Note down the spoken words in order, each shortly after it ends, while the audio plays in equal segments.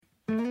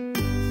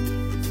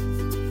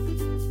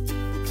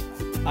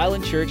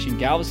Island Church in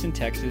Galveston,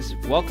 Texas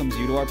welcomes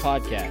you to our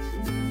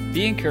podcast.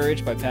 Be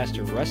encouraged by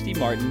Pastor Rusty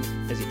Martin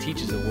as he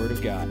teaches the Word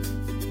of God.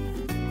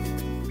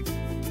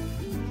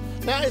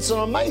 Now, it's an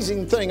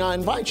amazing thing. I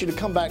invite you to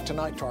come back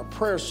tonight to our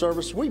prayer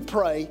service. We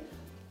pray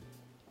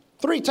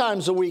 3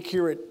 times a week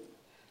here at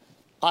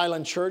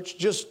Island Church,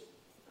 just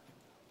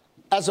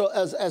as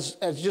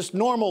just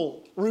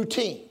normal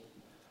routine.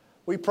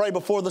 We pray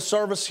before the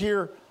service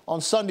here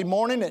on Sunday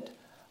morning at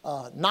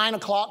 9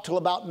 o'clock till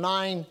about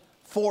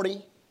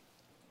 9:40.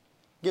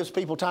 Gives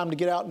people time to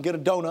get out and get a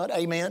donut.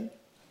 Amen.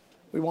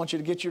 We want you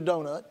to get your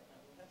donut.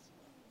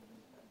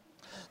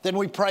 Then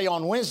we pray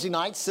on Wednesday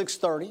night,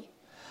 6:30.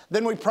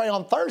 Then we pray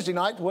on Thursday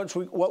night,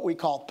 what we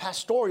call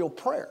pastoral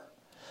prayer.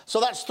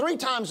 So that's 3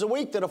 times a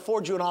week that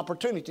affords you an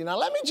opportunity. Now,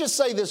 let me just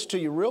say this to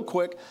you real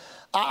quick.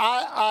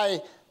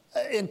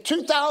 In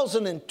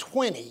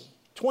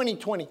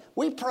 2020,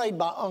 we prayed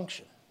by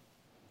unction.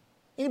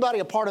 Anybody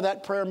a part of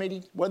that prayer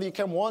meeting, whether you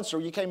came once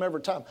or you came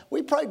every time?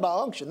 We prayed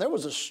by unction. There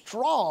was a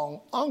strong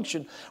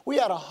unction. We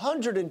had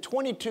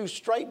 122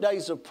 straight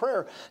days of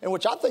prayer, in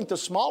which I think the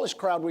smallest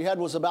crowd we had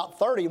was about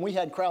 30, and we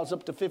had crowds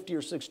up to 50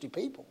 or 60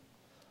 people.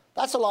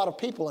 That's a lot of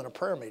people in a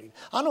prayer meeting.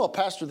 I know a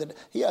pastor that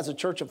he has a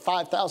church of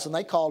 5,000.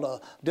 They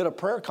did a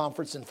prayer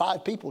conference, and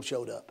 5 people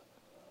showed up.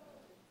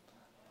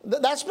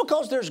 That's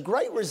because there's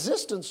great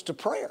resistance to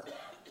prayer.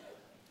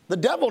 The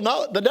devil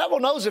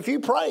knows if you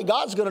pray,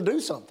 God's going to do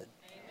something.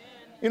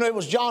 You know, it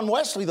was John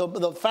Wesley,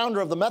 the founder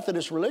of the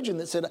Methodist religion,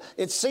 that said,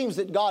 it seems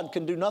that God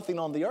can do nothing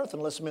on the earth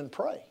unless men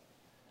pray.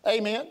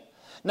 Amen.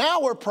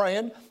 Now we're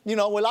praying, we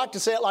like to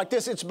say it like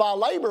this, it's by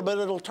labor, but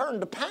it'll turn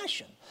to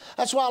passion.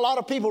 That's why a lot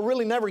of people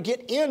really never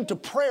get into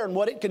prayer and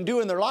what it can do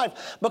in their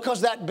life,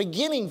 because that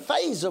beginning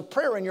phase of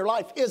prayer in your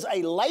life is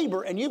a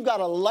labor, and you've got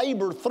to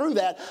labor through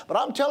that. But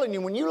I'm telling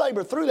you, when you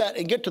labor through that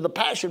and get to the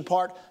passion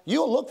part,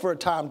 you'll look for a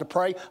time to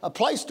pray, a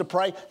place to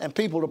pray, and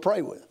people to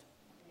pray with.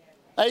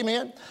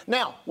 Amen.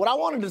 Now, what I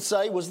wanted to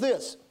say was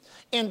this.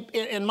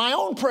 In my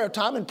own prayer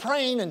time and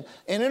praying and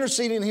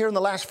interceding here in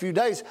the last few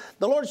days,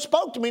 the Lord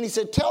spoke to me and He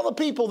said, tell the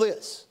people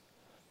this.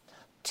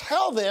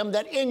 Tell them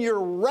that in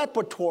your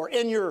repertoire,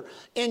 in your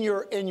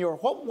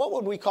what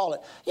would we call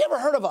it? You ever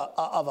heard of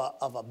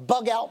a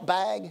bug out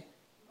bag?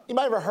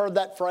 Anybody ever heard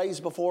that phrase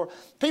before?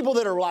 People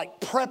that are like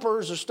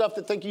preppers or stuff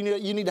that think you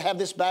need to have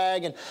this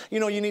bag, and you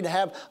need to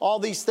have all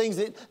these things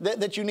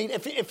that you need.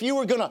 If you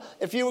were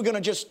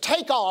gonna just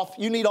take off,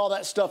 you need all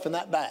that stuff in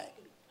that bag.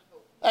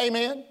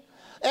 Amen.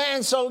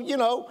 And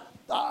so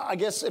I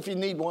guess if you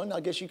need one,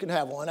 I guess you can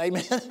have one.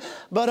 Amen.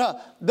 But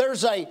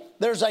there's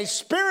a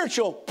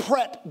spiritual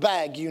prep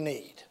bag you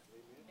need,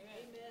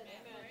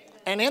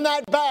 and in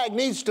that bag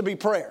needs to be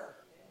prayer.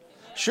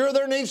 Sure,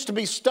 there needs to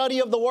be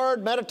study of the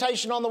Word,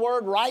 meditation on the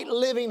Word, right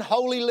living,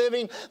 holy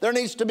living. There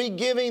needs to be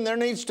giving. There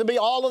needs to be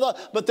all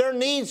of but there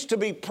needs to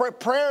be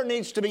prayer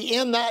needs to be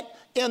in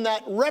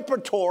that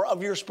repertoire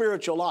of your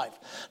spiritual life.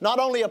 Not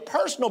only a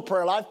personal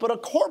prayer life, but a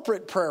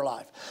corporate prayer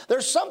life.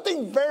 There's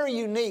something very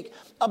unique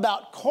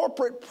about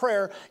corporate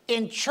prayer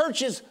in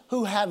churches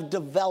who have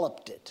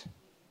developed it.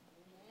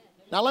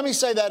 Now, let me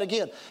say that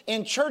again.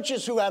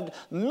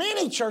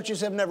 Many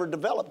churches have never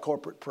developed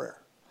corporate prayer.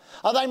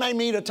 They may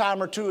meet a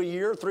time or two a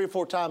year, 3 or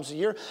 4 times a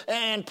year,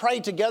 and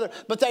pray together,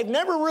 but they've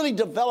never really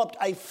developed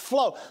a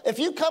flow. If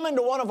you come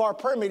into one of our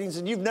prayer meetings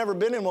and you've never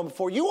been in one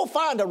before, you will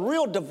find a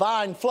real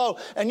divine flow,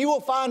 and you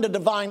will find a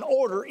divine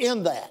order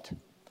in that.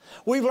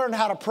 We've learned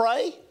how to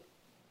pray,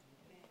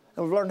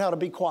 and we've learned how to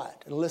be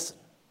quiet and listen.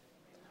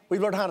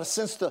 We've learned how to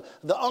sense the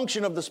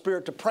unction of the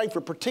Spirit to pray for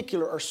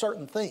particular or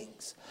certain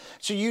things.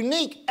 It's a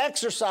unique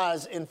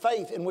exercise in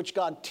faith in which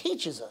God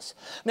teaches us.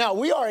 Now,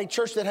 we are a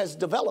church that has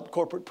developed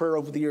corporate prayer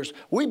over the years.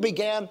 We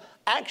began,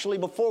 actually,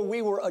 before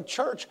we were a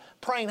church,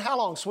 praying how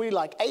long, sweetie?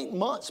 Like 8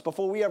 months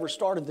before we ever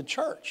started the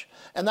church.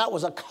 And that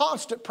was a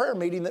constant prayer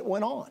meeting that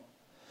went on.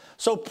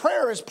 So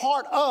prayer is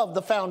part of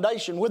the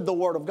foundation with the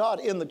Word of God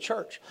in the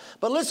church.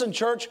 But listen,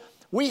 church,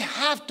 we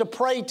have to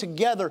pray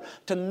together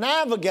to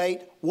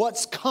navigate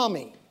what's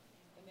coming.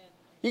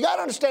 You got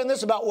to understand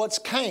this about what's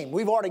came.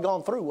 We've already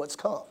gone through what's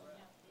come.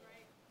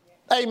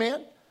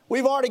 Amen.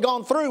 We've already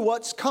gone through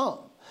what's come.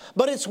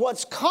 But it's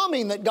what's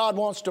coming that God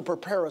wants to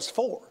prepare us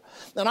for.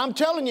 And I'm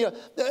telling you,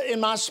 in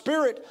my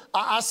spirit,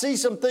 I see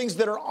some things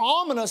that are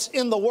ominous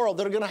in the world,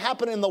 that are going to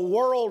happen in the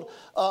world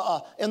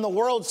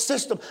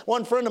system.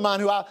 One friend of mine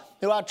who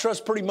I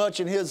trust pretty much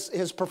in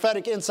his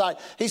prophetic insight,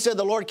 he said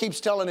the Lord keeps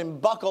telling him,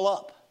 buckle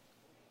up.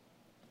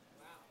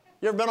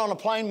 You ever been on a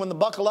plane when the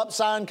buckle up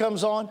sign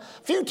comes on? A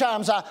few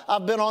times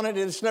I've been on it and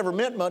it's never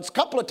meant much. A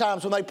couple of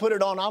times when they put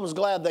it on, I was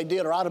glad they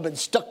did, or I'd have been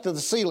stuck to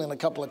the ceiling a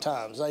couple of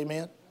times.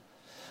 Amen.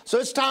 So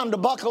it's time to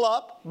buckle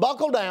up,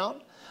 buckle down.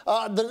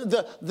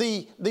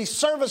 The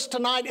service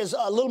tonight is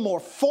a little more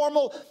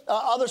formal.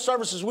 Other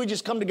services we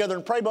just come together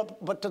and pray,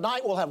 but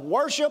tonight we'll have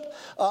worship.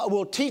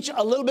 We'll teach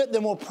a little bit,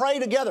 then we'll pray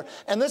together.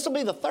 And this will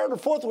be the 3rd or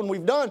 4th one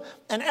we've done.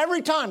 And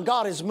every time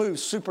God has moved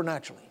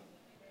supernaturally.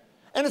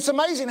 And it's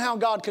amazing how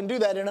God can do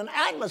that in an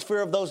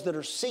atmosphere of those that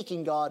are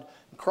seeking God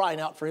and crying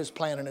out for His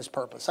plan and His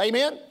purpose.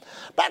 Amen?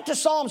 Back to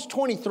Psalms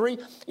 23.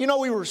 You know,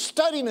 we were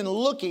studying and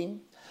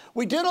looking.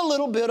 We did a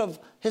little bit of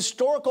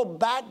historical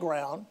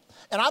background.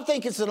 And I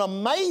think it's an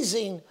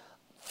amazing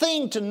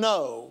thing to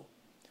know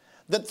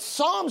that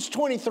Psalms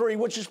 23,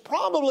 which is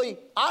probably,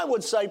 I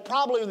would say,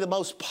 probably the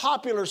most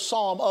popular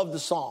psalm of the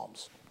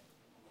Psalms.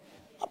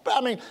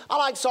 I mean, I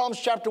like Psalms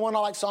chapter 1. I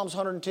like Psalms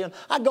 110.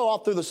 I go all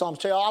through the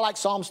Psalms. I like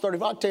Psalms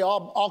 35. I tell you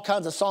all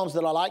kinds of Psalms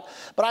that I like.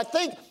 But I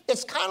think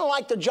it's kind of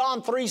like the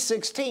John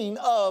 3:16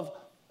 of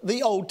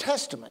the Old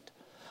Testament.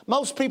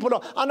 Most people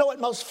don't. I know at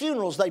most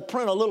funerals they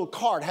print a little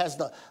card, has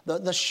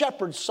the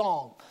shepherd's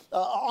song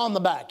on the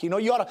back. You know,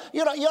 you ought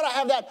to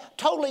have that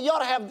totally. You ought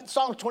to have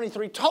Psalm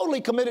 23 totally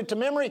committed to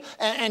memory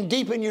and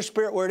deep in your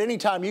spirit, where at any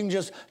time you can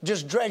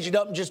just dredge it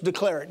up and just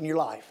declare it in your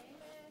life.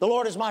 The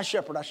Lord is my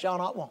shepherd; I shall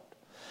not want.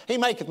 He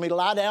maketh me to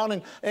lie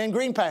down in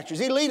green pastures.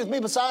 He leadeth me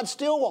beside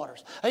still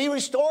waters. He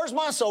restores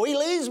my soul. He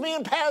leads me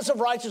in paths of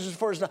righteousness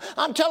for His name.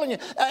 I'm telling you,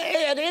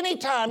 at any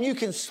time you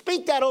can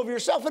speak that over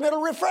yourself and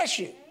it'll refresh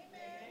you.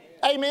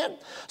 Amen.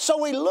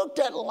 So we looked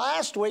at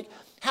last week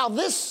how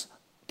this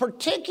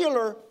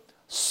particular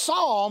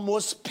psalm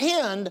was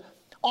penned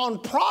on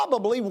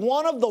probably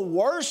one of the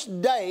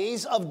worst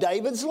days of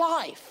David's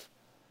life.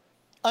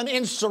 An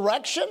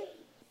insurrection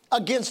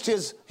against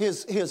his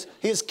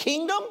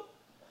kingdom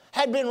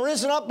had been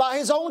risen up by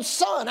his own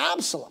son,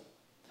 Absalom.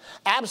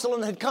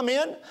 Absalom had come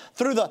in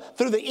through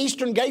the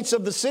eastern gates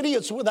of the city.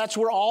 That's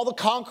where all the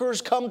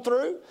conquerors come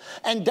through.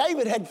 And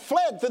David had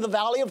fled through the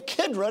valley of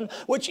Kidron,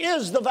 which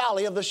is the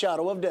valley of the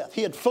shadow of death.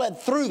 He had fled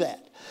through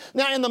that.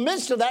 Now, in the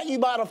midst of that, you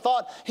might have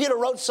thought he'd have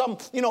wrote some,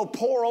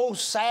 poor old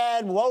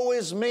sad, woe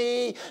is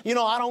me,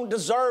 I don't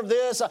deserve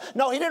this.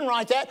 No, he didn't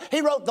write that.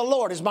 He wrote, the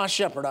Lord is my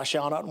shepherd, I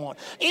shall not want.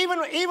 Even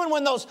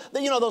when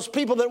those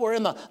people that were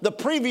in the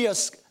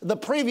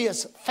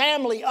previous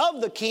family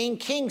of the king,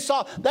 King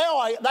Saul, they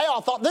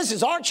all thought, this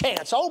is our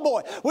chance. Oh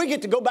boy, we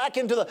get to go back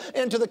into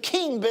the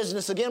king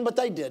business again, but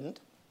they didn't.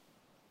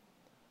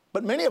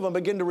 But many of them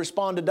began to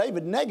respond to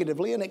David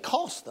negatively, and it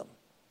cost them.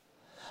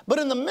 But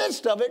in the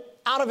midst of it,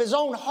 out of his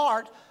own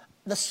heart,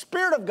 the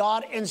Spirit of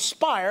God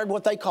inspired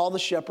what they call the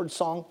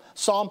shepherd's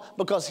psalm,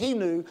 because he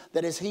knew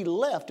that as he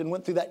left and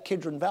went through that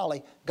Kidron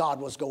Valley, God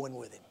was going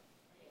with him.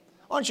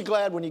 Aren't you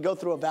glad when you go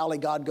through a valley,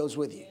 God goes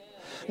with you?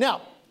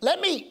 Now,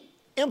 let me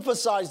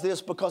emphasize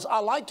this, because I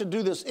like to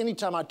do this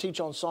anytime I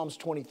teach on Psalms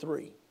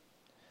 23.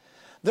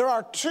 There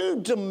are two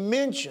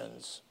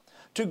dimensions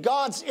to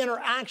God's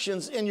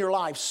interactions in your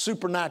life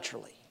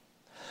supernaturally.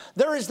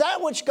 There is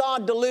that which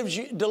God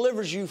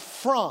delivers you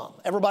from.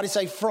 Everybody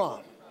say from.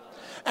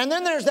 And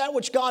then there's that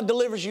which God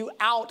delivers you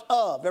out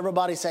of.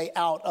 Everybody say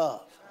out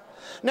of.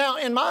 Now,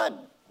 in my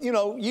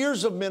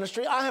years of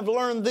ministry, I have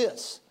learned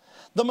this.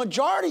 The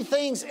majority of the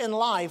things in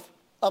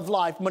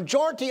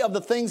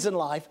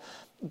life,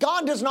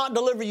 God does not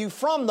deliver you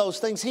from those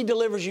things. He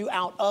delivers you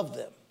out of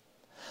them.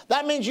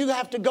 That means you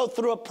have to go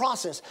through a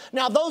process.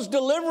 Now, those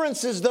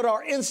deliverances that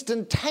are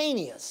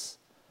instantaneous,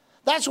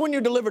 that's when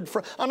you're delivered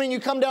from.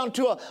 You come down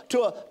to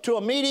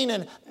a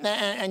meeting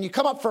and you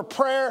come up for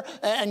prayer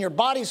and your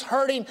body's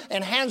hurting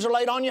and hands are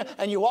laid on you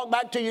and you walk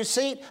back to your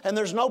seat and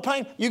there's no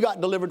pain. You got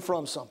delivered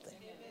from something.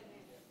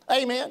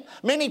 Amen.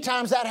 Many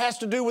times that has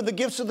to do with the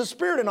gifts of the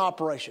Spirit in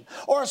operation,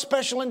 or a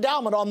special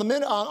endowment on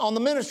the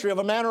ministry of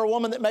a man or a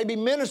woman that may be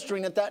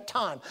ministering at that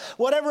time.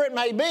 Whatever it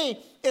may be,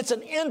 it's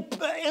an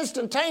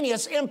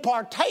instantaneous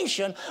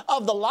impartation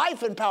of the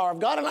life and power of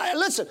God. And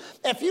listen,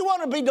 if you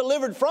want to be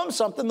delivered from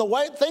something,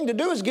 the thing to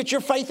do is get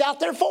your faith out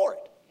there for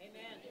it.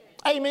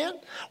 Amen.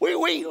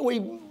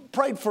 We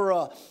prayed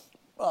for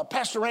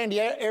Pastor Randy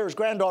Ayers'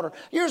 granddaughter.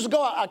 Years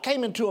ago, I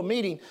came into a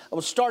meeting. I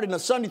was starting a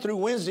Sunday through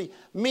Wednesday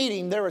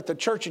meeting there at the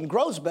church in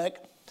Grosbeck,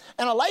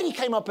 and a lady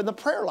came up in the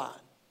prayer line.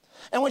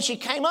 And when she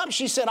came up,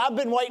 she said, I've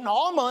been waiting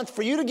all month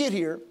for you to get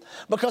here,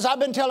 because I've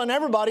been telling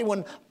everybody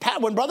when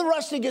Brother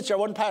Rusty gets here, I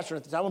wasn't pastor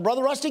at the time, when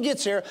Brother Rusty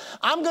gets here,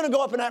 I'm going to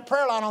go up in that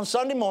prayer line on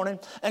Sunday morning.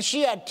 And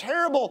she had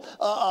terrible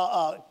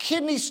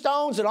kidney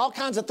stones and all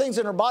kinds of things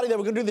in her body. They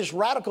were going to do this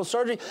radical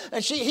surgery.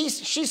 And she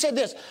said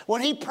this,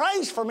 when he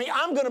prays for me,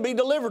 I'm going to be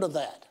delivered of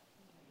that.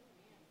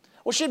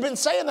 Well, she'd been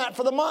saying that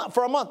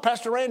for a month.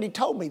 Pastor Randy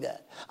told me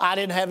that. I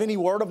didn't have any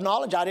word of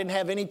knowledge. I didn't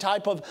have any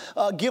type of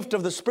gift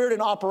of the Spirit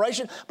in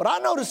operation. But I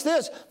noticed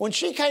this. When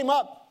she came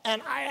up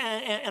and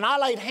I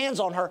laid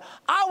hands on her,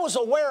 I was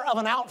aware of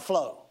an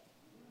outflow.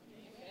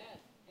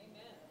 Amen.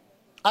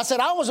 I said,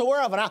 I was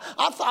aware of an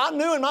outflow. I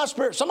knew in my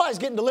spirit somebody's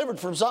getting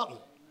delivered from something.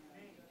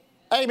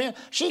 Amen.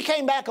 She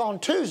came back on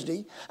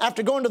Tuesday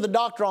after going to the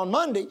doctor on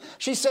Monday.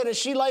 She said as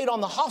she laid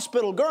on the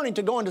hospital gurney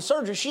to go into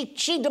surgery,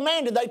 she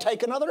demanded they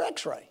take another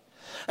x-ray.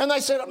 And they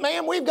said,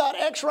 ma'am, we've got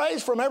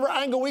x-rays from every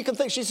angle we can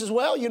think. She says,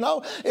 well,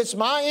 it's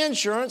my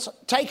insurance.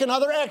 Take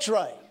another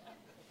x-ray.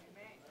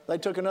 They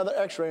took another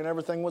x-ray and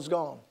everything was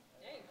gone.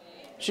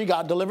 She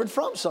got delivered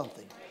from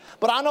something.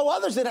 But I know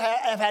others that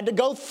have had to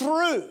go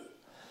through.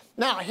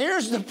 Now,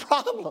 here's the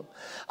problem.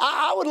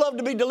 I would love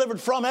to be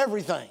delivered from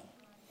everything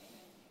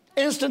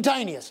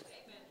instantaneously.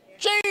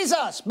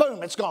 Jesus,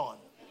 boom, it's gone.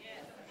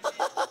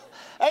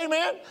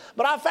 Amen.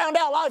 But I found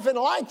out life isn't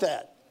like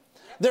that.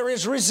 There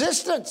is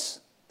resistance.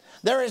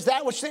 There is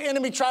that which the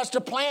enemy tries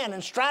to plan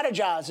and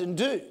strategize and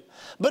do.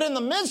 But in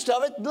the midst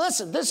of it,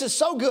 listen, this is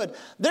so good.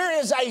 There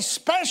is a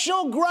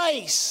special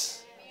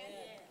grace.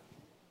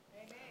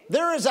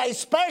 There is a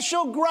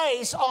special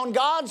grace on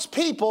God's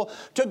people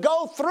to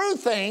go through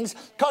things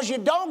because you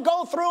don't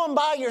go through them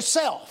by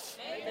yourself.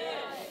 Amen.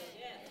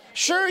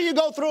 Sure, you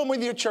go through them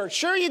with your church.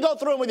 Sure, you go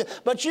through them with you,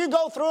 but you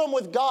go through them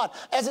with God.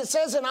 As it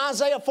says in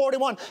Isaiah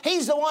 41,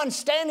 He's the one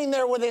standing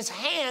there with His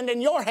hand in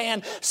your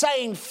hand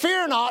saying,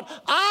 fear not,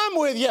 I'm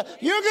with you.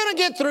 You're going to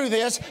get through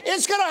this.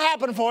 It's going to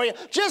happen for you.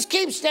 Just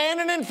keep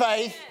standing in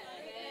faith.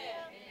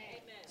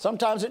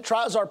 Sometimes it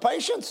tries our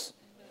patience.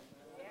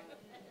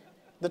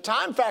 The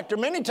time factor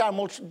many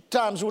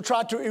times will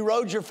try to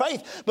erode your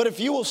faith. But if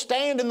you will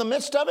stand in the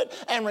midst of it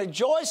and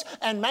rejoice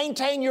and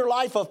maintain your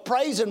life of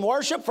praise and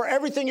worship for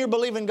everything you're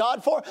believing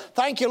God for.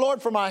 Thank you,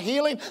 Lord, for my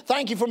healing.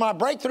 Thank you for my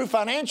breakthrough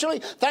financially.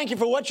 Thank you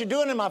for what you're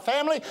doing in my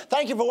family.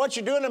 Thank you for what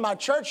you're doing in my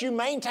church. You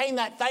maintain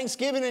that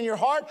thanksgiving in your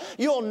heart.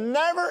 You'll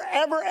never,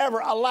 ever, ever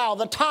allow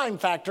the time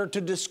factor to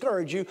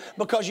discourage you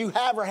because you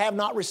have or have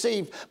not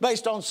received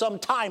based on some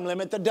time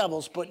limit the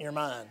devil's put in your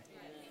mind.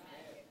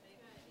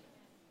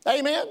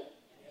 Amen.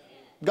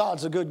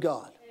 God's a good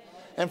God.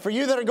 And for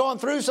you that are going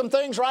through some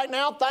things right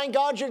now, thank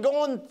God you're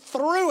going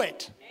through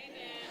it.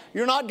 Amen.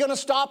 You're not going to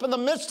stop in the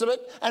midst of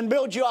it and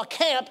build you a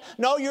camp.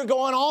 No, you're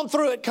going on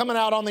through it, coming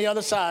out on the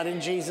other side in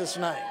Jesus'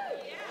 name.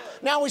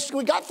 Now,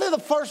 we got through the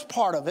first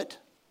part of it.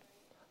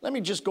 Let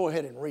me just go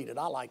ahead and read it.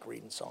 I like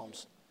reading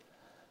Psalms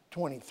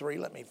 23.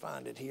 Let me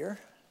find it here.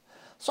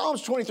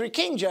 Psalms 23,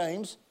 King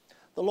James.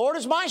 The Lord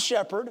is my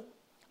shepherd.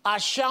 I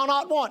shall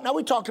not want. Now,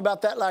 we talked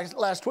about that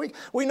last week.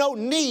 We know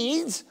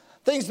needs,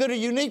 things that are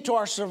unique to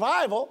our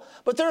survival,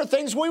 but there are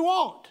things we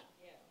want.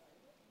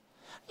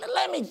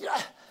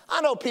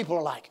 I know people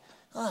are like,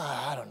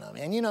 I don't know,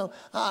 man. You know,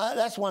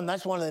 that's one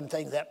of them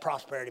things, that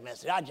prosperity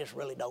message, I just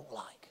really don't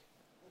like.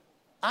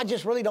 I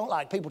just really don't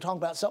like people talking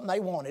about something they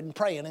wanted and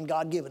praying and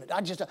God giving it.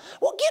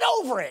 Well, get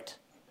over it.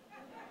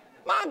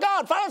 My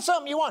God, find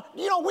something you want.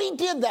 You know, we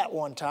did that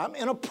one time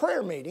in a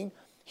prayer meeting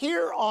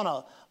here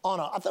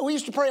we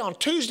used to pray on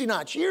Tuesday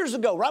nights years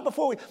ago, right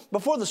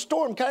before the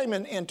storm came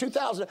in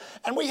 2000.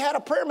 And we had a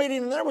prayer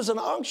meeting and there was an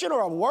unction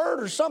or a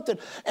word or something.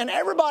 And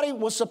everybody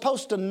was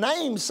supposed to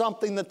name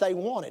something that they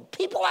wanted.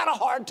 People had a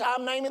hard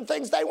time naming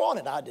things they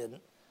wanted. I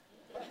didn't.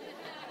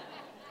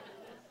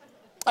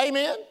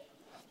 Amen.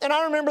 And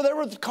I remember there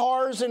were the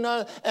cars and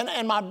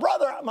my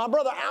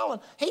brother Alan,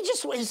 he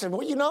said,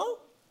 well, you know,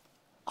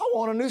 I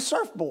want a new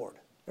surfboard.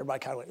 Everybody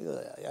kind of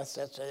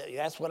went,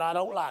 that's what I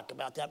don't like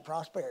about that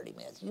prosperity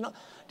message. You know,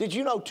 did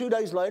you know 2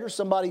 days later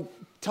somebody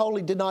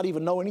totally did not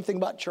even know anything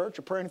about church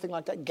or prayer or anything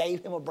like that,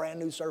 gave him a brand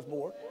new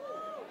surfboard?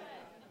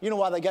 You know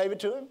why they gave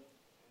it to him?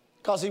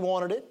 Because he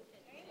wanted it.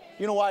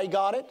 You know why he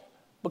got it?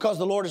 Because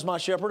the Lord is my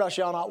shepherd, I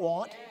shall not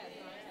want.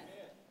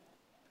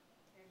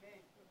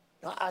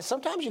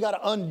 Sometimes you got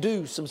to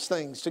undo some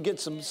things to get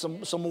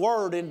some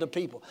word into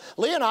people.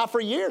 Leah and I, for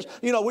years,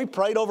 you know, we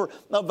prayed over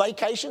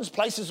vacations,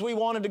 places we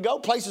wanted to go,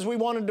 places we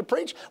wanted to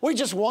preach. We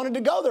just wanted to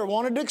go there,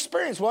 wanted to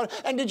experience one.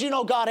 And did you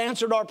know God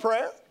answered our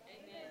prayer?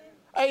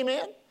 Amen.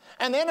 Amen.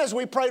 And then as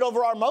we prayed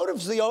over our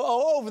motives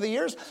over the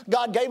years,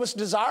 God gave us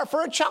desire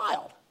for a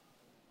child.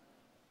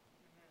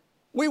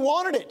 We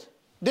wanted it,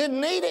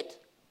 didn't need it.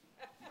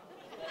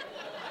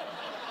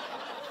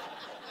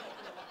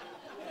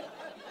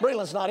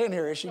 Breland's not in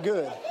here, is she?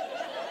 Good.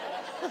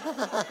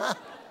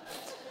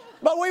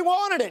 But we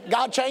wanted it.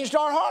 God changed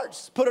our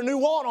hearts, put a new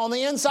want on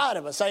the inside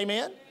of us.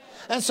 Amen.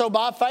 And so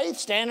by faith,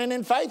 standing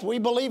in faith, we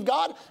believe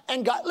God.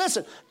 And God,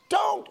 listen,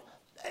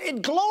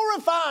 it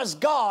glorifies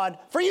God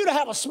for you to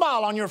have a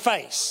smile on your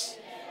face.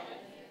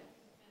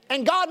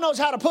 And God knows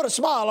how to put a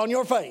smile on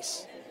your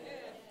face.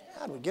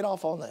 How do we get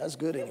off on that? That's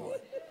good anyway.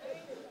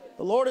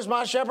 The Lord is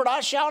my shepherd, I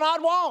shall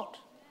not want.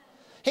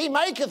 He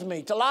maketh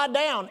me to lie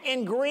down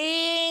in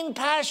green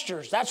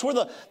pastures. That's where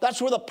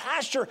the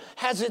pasture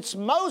has its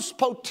most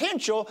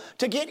potential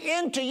to get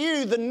into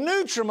you the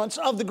nutriments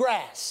of the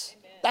grass.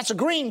 That's a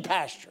green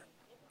pasture.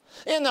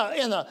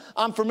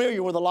 I'm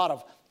familiar with a lot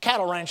of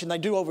cattle ranching they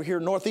do over here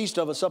northeast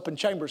of us up in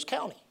Chambers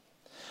County.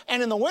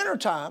 And in the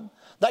wintertime,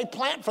 they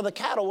plant for the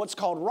cattle what's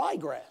called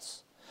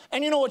ryegrass.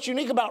 And you know what's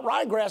unique about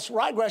ryegrass?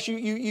 Ryegrass,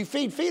 you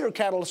feed feeder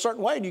cattle a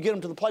certain way and you get them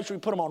to the place where you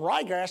put them on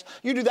ryegrass.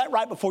 You do that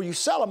right before you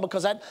sell them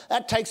because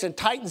that takes and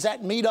tightens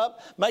that meat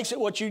up, makes it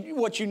what you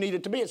need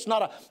it to be. It's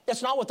not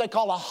what they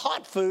call a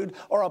hot food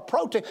or a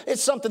protein.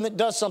 It's something that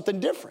does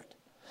something different.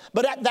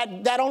 But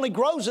that only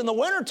grows in the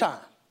wintertime.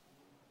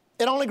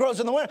 It only grows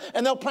in the winter.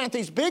 And they'll plant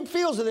these big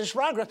fields of this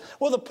ryegrass.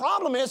 Well, the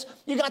problem is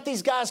you got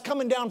these guys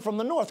coming down from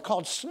the north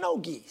called snow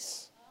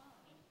geese.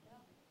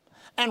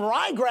 And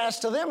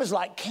ryegrass to them is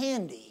like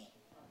candy.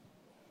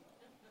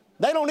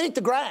 They don't eat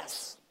the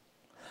grass.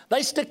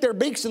 They stick their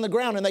beaks in the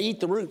ground and they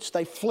eat the roots.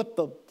 They flip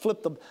the.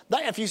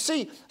 If you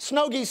see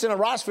snow geese in a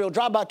rice field,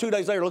 drive by 2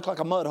 days later, look like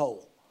a mud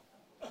hole.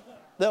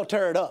 They'll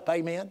tear it up,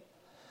 amen.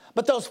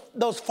 But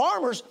those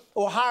farmers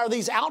will hire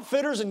these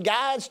outfitters and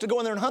guides to go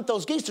in there and hunt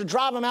those geese to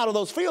drive them out of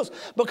those fields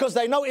because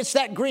they know it's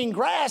that green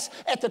grass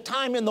at the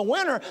time in the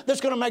winter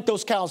that's going to make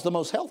those cows the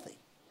most healthy.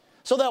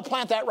 So they'll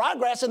plant that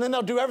ryegrass and then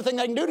they'll do everything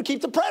they can do to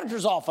keep the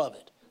predators off of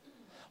it.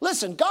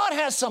 Listen, God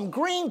has some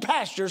green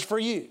pastures for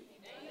you.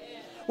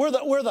 Where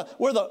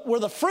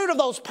the fruit of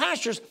those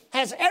pastures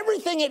has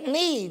everything it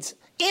needs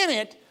in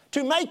it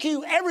to make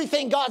you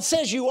everything God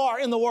says you are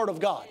in the Word of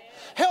God.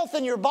 Health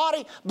in your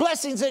body,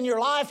 blessings in your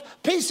life,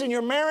 peace in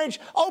your marriage,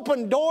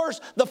 open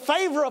doors, the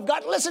favor of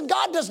God. Listen,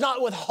 God does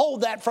not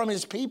withhold that from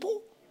His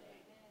people.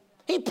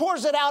 He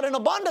pours it out in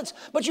abundance,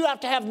 but you have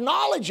to have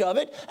knowledge of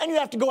it and you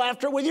have to go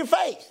after it with your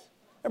faith.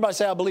 Everybody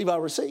say, I believe I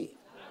receive.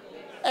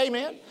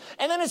 Amen.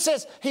 And then it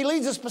says, He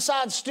leads us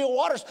beside still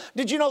waters.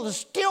 Did you know the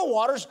still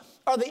waters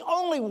are the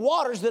only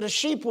waters that a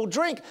sheep will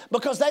drink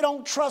because they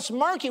don't trust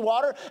murky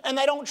water and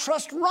they don't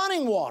trust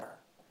running water.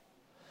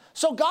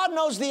 So God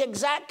knows the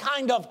exact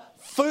kind of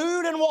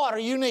food and water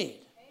you need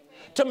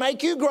to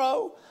make you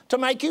grow, to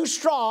make you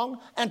strong,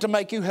 and to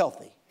make you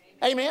healthy.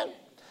 Amen.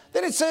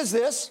 Then it says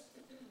this.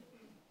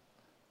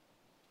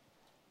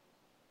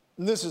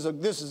 And this is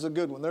a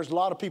good one. There's a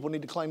lot of people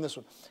need to claim this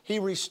one. He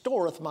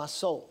restoreth my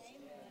soul.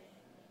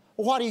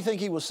 Why do you think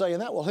he was saying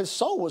that? Well, his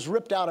soul was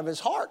ripped out of his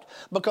heart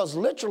because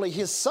literally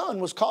his son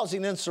was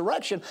causing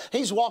insurrection.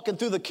 He's walking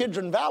through the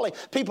Kidron Valley.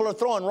 People are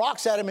throwing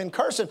rocks at him and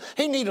cursing.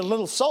 He needed a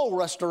little soul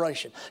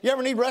restoration. You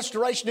ever need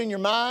restoration in your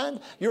mind,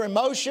 your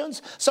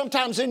emotions,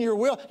 sometimes in your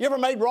will? You ever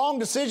made wrong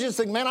decisions?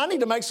 Think, man, I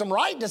need to make some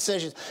right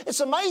decisions. It's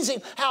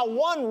amazing how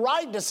one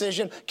right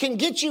decision can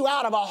get you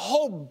out of a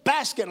whole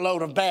basket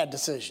load of bad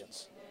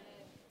decisions.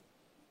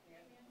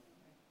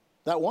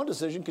 That one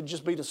decision could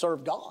just be to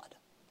serve God.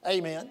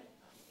 Amen.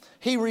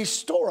 He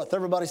restoreth.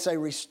 Everybody say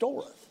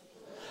restoreth.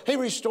 He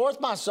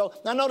restoreth my soul.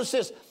 Now notice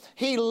this.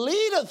 He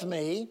leadeth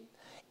me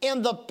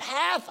in the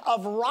path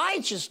of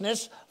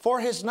righteousness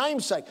for His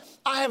name's sake.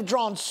 I have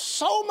drawn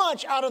so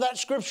much out of that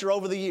scripture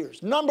over the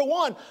years. Number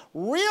one,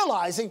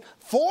 realizing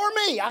for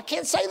me, I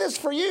can't say this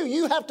for you.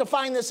 You have to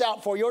find this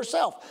out for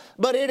yourself.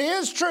 But it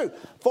is true.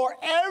 For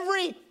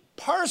every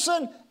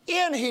person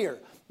in here,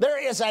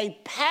 there is a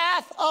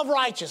path of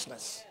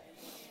righteousness.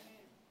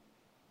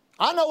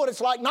 I know what it's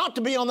like not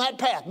to be on that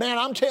path. Man,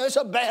 I'm telling you, it's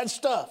some bad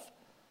stuff.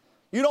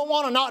 You don't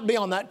want to not be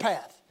on that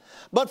path.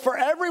 But for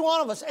every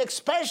one of us,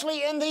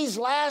 especially in these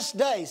last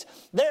days,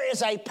 there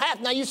is a path.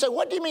 Now you say,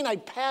 what do you mean a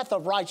path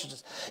of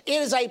righteousness? It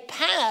is a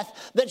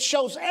path that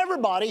shows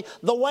everybody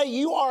the way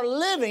you are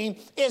living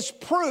is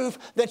proof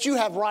that you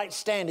have right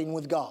standing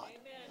with God.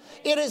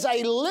 It is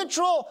a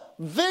literal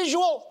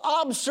visual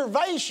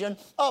observation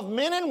of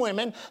men and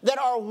women that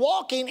are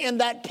walking in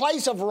that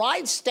place of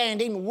right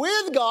standing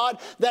with God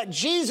that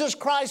Jesus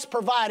Christ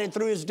provided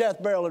through His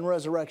death, burial, and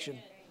resurrection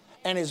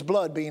and His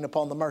blood being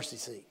upon the mercy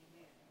seat.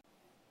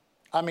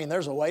 I mean,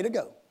 there's a way to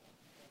go.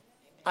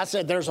 I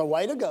said, there's a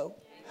way to go.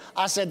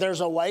 I said,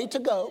 there's a way to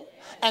go,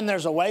 and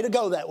there's a way to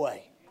go that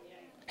way.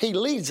 He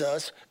leads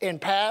us in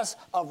paths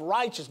of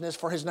righteousness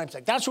for His name's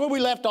sake. That's where we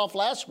left off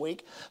last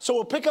week. So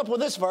we'll pick up with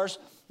this verse.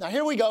 Now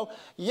here we go.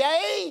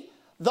 Yea,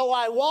 though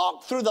I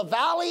walk through the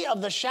valley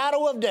of the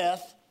shadow of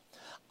death,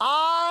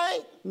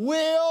 I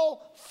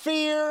will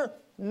fear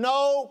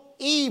no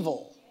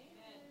evil.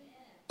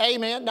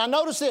 Amen. Now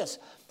notice this.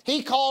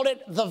 He called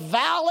it the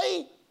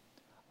valley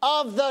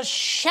of the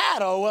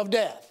shadow of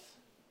death.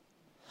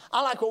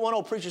 I like what one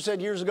old preacher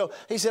said years ago.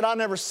 He said, I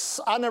never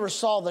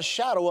saw the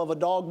shadow of a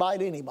dog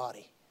bite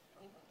anybody.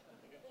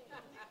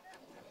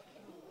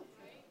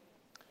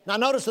 Now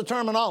notice the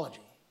terminology.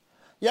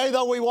 Yea,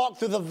 though we walk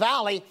through the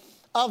valley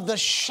of the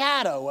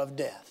shadow of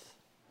death.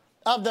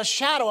 Of the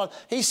shadow of,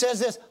 he says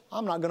this,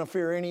 I'm not going to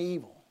fear any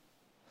evil.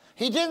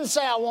 He didn't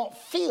say I won't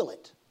feel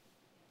it.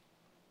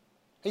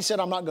 He said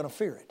I'm not going to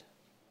fear it.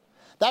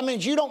 That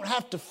means you don't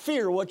have to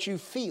fear what you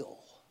feel.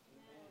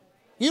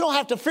 You don't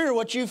have to fear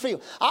what you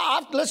feel.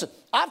 Listen,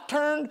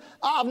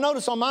 I've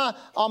noticed on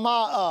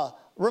my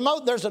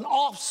remote there's an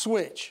off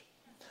switch.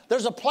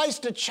 There's a place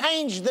to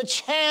change the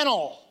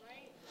channel.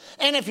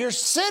 And if you're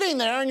sitting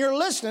there and you're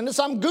listening to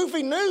some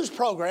goofy news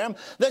program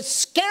that's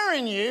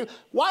scaring you,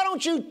 why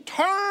don't you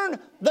turn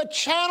the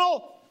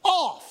channel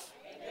off?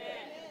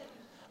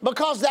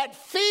 Because that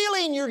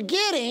feeling you're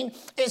getting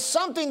is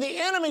something the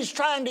enemy's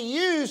trying to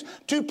use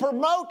to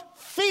promote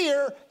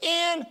fear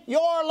in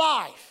your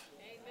life.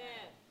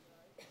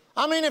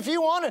 I mean, if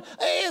you want it,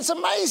 it's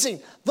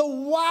amazing the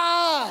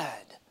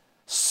wide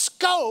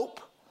scope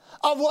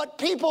of what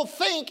people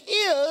think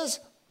is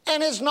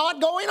and is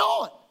not going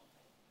on.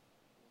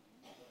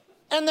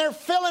 And they're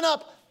filling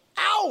up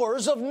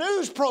hours of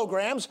news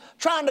programs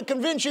trying to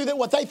convince you that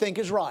what they think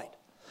is right.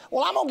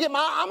 Well, I'm gonna get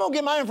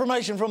my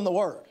information from the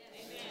Word.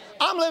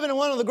 I'm living in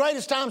one of the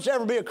greatest times to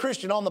ever be a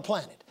Christian on the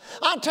planet.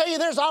 I tell you,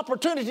 there's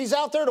opportunities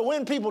out there to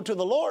win people to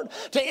the Lord,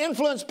 to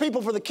influence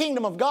people for the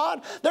kingdom of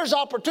God. There's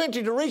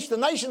opportunity to reach the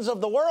nations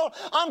of the world.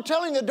 I'm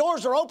telling you, the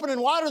doors are open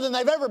and wider than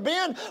they've ever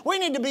been. We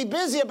need to be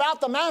busy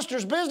about the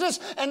Master's business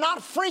and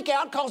not freak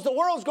out because the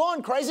world's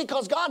going crazy,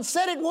 because God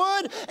said it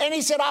would, and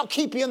He said, I'll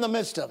keep you in the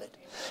midst of it.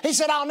 He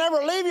said, I'll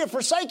never leave you,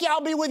 forsake you.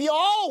 I'll be with you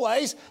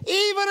always,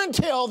 even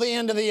until the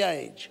end of the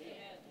age.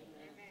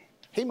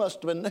 He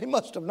must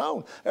have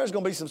known there's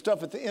going to be some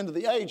stuff at the end of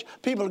the age.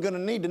 People are going to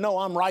need to know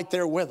I'm right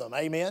there with them.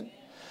 Amen.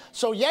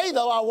 So yea,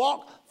 though I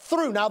walk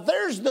through. Now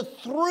there's the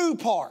through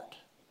part.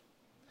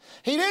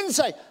 He didn't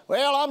say,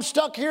 well, I'm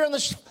stuck here in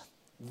the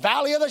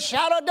valley of the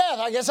shadow of death.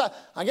 I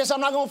guess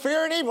I'm not going to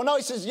fear any evil. No,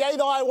 he says, yea,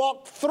 though I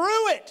walk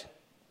through it.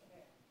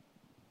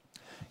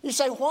 You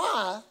say,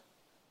 why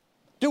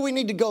do we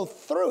need to go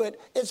through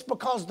it? It's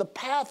because the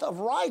path of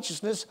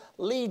righteousness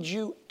leads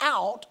you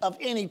out of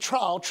any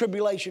trial,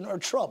 tribulation, or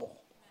trouble.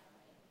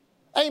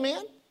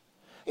 Amen.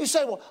 You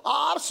say, well,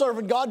 I'm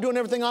serving God, doing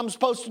everything I'm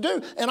supposed to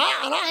do, and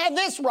I had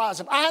this rise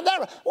up, I had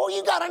that. Well,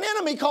 you got an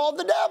enemy called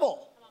the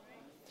devil.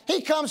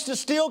 He comes to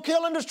steal,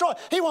 kill, and destroy.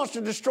 He wants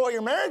to destroy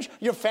your marriage,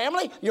 your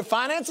family, your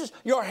finances,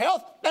 your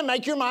health, and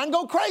make your mind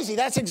go crazy.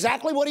 That's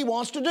exactly what he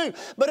wants to do.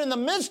 But in the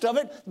midst of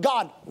it,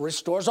 God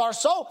restores our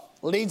soul,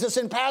 leads us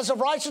in paths of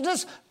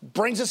righteousness,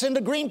 brings us into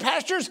green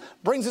pastures,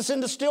 brings us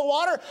into still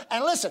water.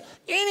 And listen,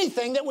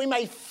 anything that we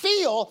may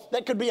feel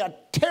that could be a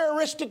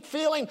terroristic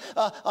feeling,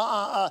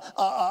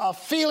 a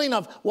feeling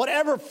of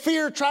whatever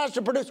fear tries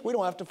to produce, we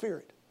don't have to fear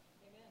it.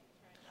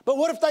 But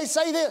what if they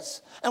say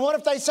this? And what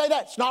if they say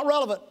that? It's not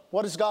relevant.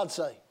 What does God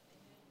say?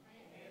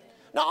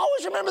 Now,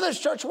 always remember this,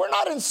 church. We're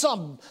not in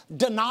some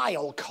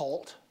denial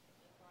cult.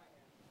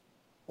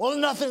 Well,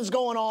 nothing's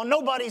going on.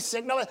 Nobody's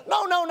sick. No.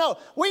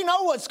 We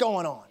know what's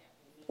going on.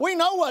 We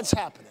know what's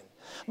happening.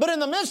 But in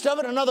the midst of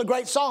it, another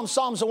great psalm,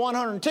 Psalms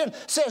 110,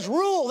 says,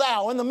 rule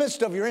thou in the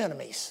midst of your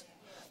enemies.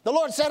 The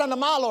Lord said unto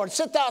my Lord,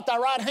 sit thou at thy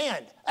right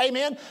hand,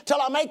 amen,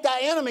 till I make thy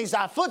enemies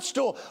thy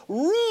footstool.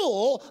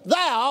 Rule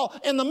thou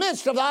in the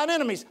midst of thine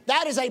enemies.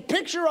 That is a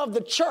picture of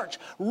the church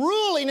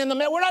ruling in the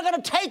midst. We're not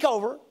going to take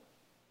over.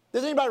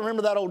 Does anybody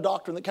remember that old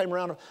doctrine that came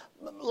around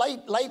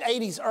late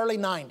 80s, early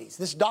 90s?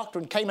 This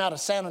doctrine came out of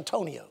San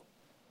Antonio.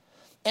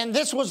 And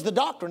this was the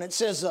doctrine. It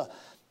says,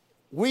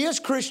 we as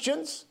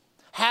Christians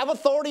have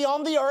authority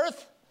on the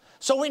earth,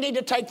 so we need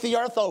to take the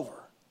earth over.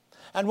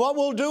 And what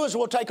we'll do is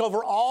we'll take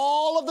over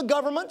all of the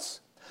governments.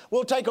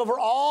 We'll take over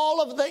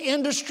all of the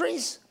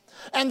industries.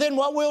 And then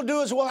what we'll do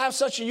is we'll have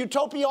such a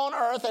utopia on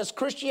earth as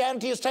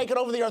Christianity has taken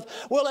over the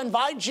earth. We'll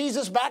invite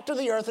Jesus back to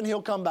the earth and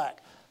he'll come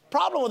back.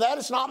 Problem with that,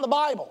 it's not in the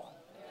Bible.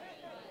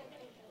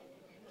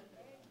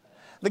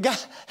 The guy,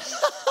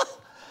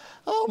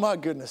 oh my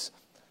goodness.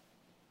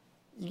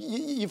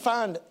 You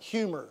find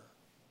humor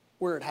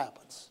where it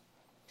happens.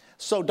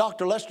 So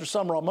Dr. Lester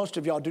Sumrall, most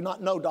of y'all do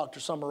not know Dr.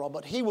 Sumrall,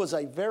 but he was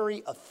a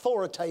very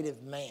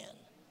authoritative man.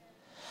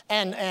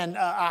 And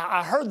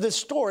I heard this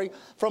story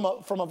from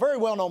a very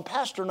well-known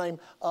pastor named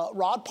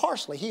Rod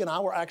Parsley. He and I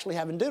were actually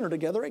having dinner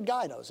together at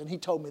Guido's, and he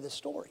told me this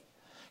story.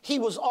 He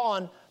was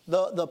on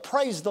the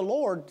Praise the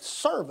Lord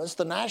service,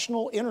 the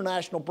national,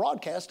 international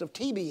broadcast of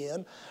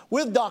TBN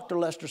with Dr.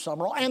 Lester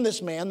Sumrall and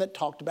this man that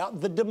talked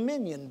about the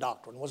Dominion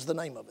Doctrine was the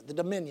name of it, the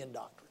Dominion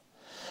Doctrine.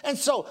 And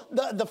so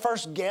the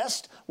first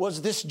guest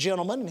was this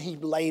gentleman, and he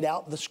laid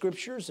out the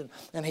scriptures,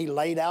 and he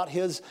laid out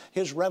his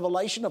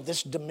revelation of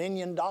this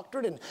dominion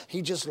doctrine, and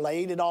he just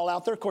laid it all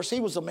out there. Of course, he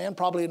was a man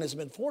probably in his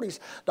mid-40s.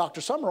 Dr.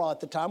 Sumrall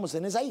at the time was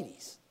in his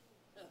 80s.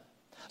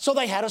 So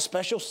they had a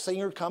special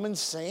singer come and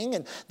sing,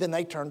 and then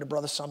they turned to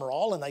Brother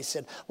Sumrall, and they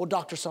said, well,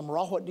 Dr.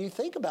 Sumrall, what do you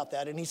think about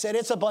that? And he said,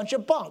 it's a bunch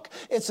of bunk.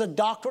 It's a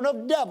doctrine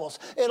of devils.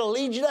 It'll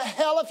lead you to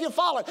hell if you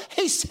follow it.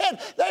 He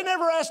said they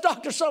never asked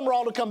Dr.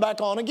 Sumrall to come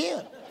back on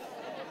again.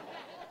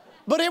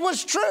 But it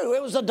was true.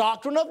 It was a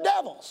doctrine of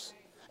devils.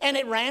 And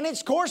it ran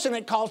its course, and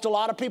it caused a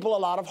lot of people a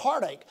lot of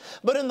heartache.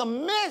 But in the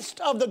midst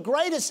of the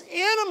greatest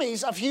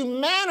enemies of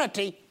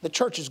humanity, the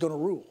church is going to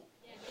rule.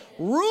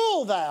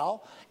 Rule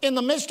thou in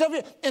the midst of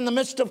it, in the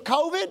midst of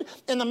COVID,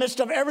 in the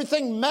midst of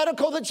everything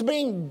medical that's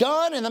being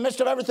done, in the midst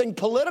of everything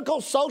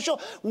political,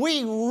 social.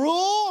 We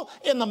rule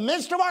in the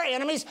midst of our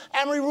enemies,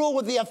 and we rule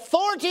with the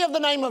authority of the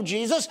name of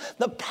Jesus,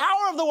 the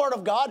power of the Word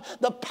of God,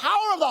 the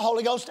power of the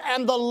Holy Ghost,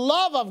 and the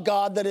love of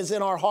God that is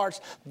in our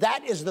hearts.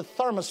 That is the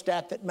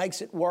thermostat that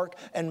makes it work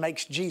and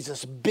makes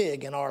Jesus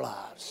big in our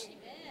lives.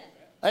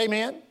 Amen.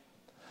 Amen.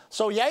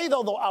 So yea,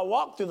 though I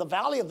walk through the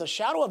valley of the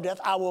shadow of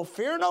death, I will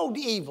fear no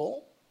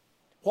evil.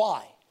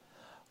 Why?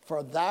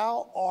 For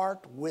thou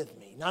art with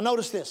me. Now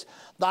notice this.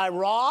 Thy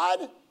rod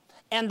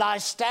and thy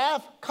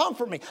staff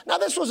comfort me. Now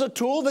this was a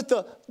tool that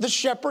the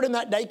shepherd in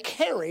that day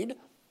carried.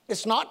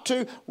 It's not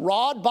to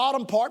rod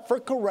bottom part for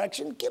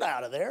correction. Get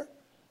out of there.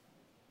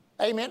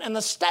 Amen. And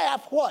the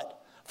staff,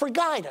 what? For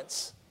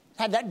guidance.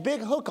 Had that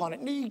big hook on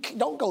it.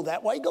 Don't go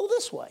that way. Go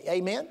this way.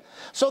 Amen.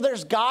 So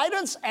there's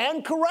guidance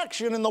and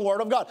correction in the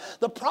Word of God.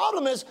 The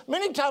problem is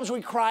many times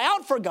we cry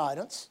out for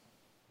guidance.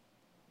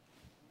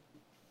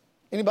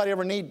 Anybody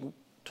ever need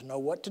to know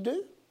what to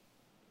do?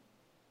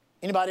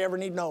 Anybody ever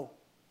need to know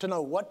to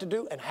know what to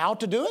do and how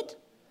to do it.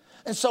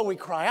 And so we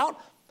cry out,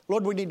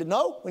 Lord, we need to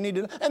know,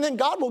 and then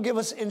God will give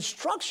us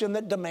instruction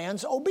that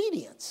demands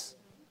obedience.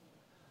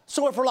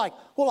 So if we're like,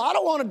 well, I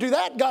don't want to do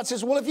that, God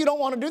says, well, if you don't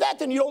want to do that,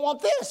 then you don't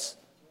want this.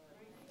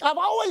 I've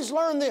always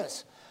learned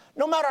this.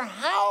 No matter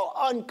how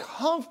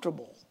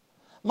uncomfortable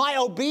my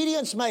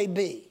obedience may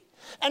be,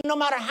 and no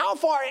matter how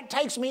far it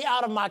takes me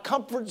out of my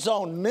comfort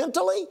zone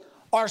mentally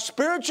or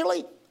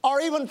spiritually or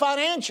even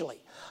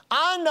financially,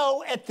 I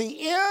know at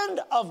the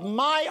end of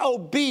my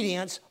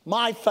obedience,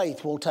 my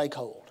faith will take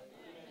hold.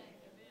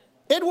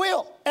 It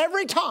will,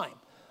 every time.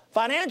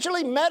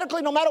 Financially,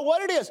 medically, no matter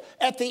what it is,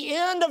 at the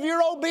end of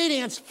your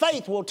obedience,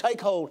 faith will take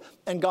hold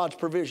and God's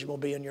provision will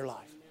be in your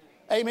life.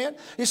 Amen?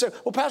 You say,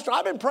 well, Pastor,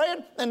 I've been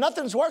praying and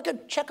nothing's working.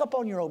 Check up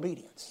on your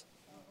obedience.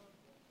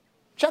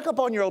 Check up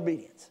on your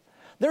obedience.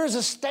 There is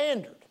a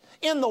standard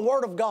in the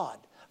Word of God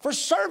for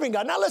serving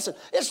God. Now listen,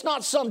 it's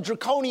not some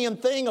draconian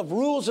thing of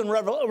rules and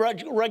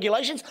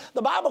regulations.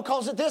 The Bible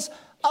calls it this,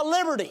 a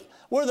liberty.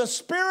 Where the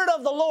Spirit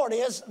of the Lord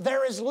is,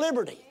 there is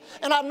liberty.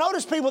 And I've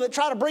noticed people that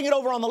try to bring it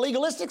over on the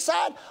legalistic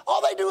side,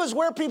 all they do is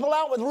wear people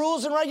out with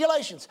rules and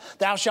regulations.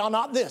 Thou shalt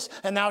not this,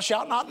 and thou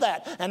shalt not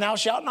that, and thou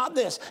shalt not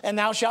this, and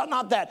thou shalt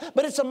not that.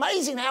 But it's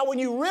amazing how when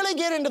you really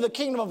get into the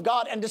kingdom of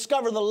God and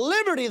discover the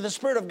liberty the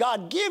Spirit of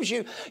God gives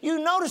you, you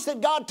notice that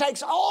God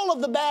takes all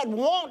of the bad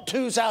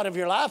want-tos out of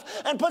your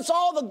life and puts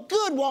all the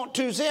good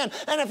want-tos in.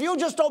 And if you'll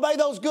just obey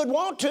those good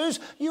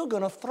want-tos, you're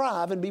going to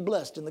thrive and be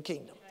blessed in the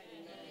kingdom.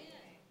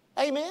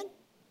 Amen?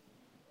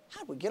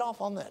 How'd we get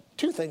off on that?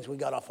 Two things we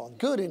got off on.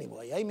 Good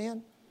anyway.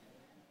 Amen?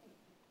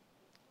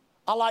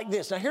 I like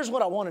this. Now here's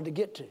what I wanted to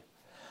get to.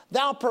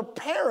 Thou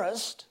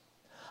preparest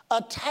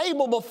a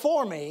table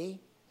before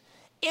me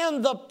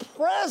in the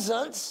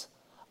presence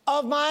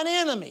of mine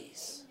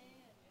enemies.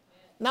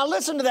 Now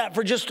listen to that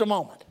for just a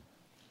moment.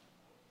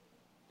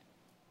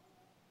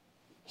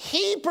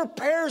 He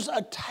prepares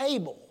a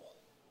table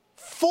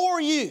for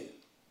you.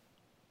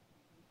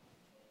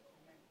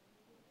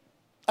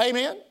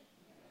 Amen?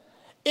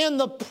 In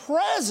the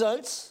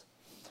presence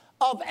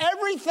of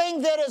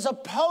everything that is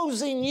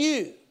opposing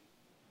you.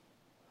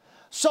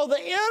 So the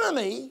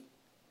enemy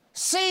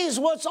sees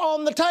what's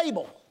on the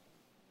table.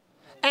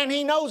 And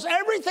he knows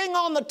everything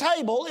on the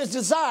table is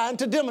designed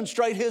to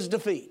demonstrate his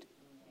defeat.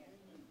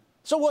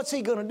 So what's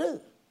he going to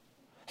do?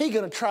 He's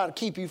going to try to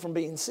keep you from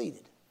being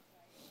seated.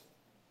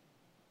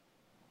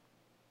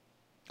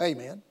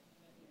 Amen.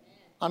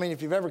 I mean,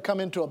 if you've ever come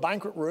into a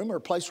banquet room or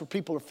a place where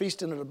people are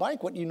feasting at a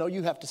banquet, you know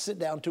you have to sit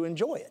down to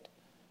enjoy it.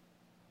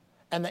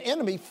 And the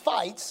enemy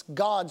fights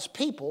God's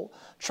people,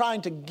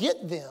 trying to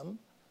get them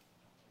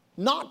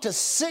not to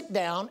sit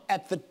down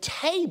at the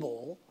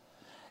table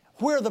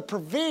where the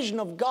provision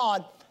of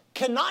God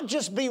cannot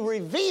just be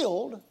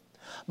revealed,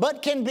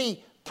 but can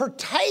be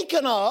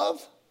partaken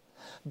of,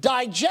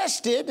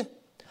 digested,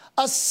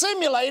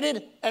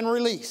 assimilated, and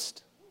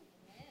released.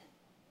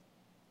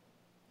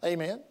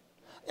 Amen.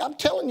 I'm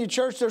telling you,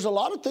 church, there's a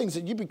lot of things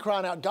that you'd be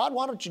crying out, God,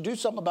 why don't you do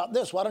something about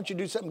this? Why don't you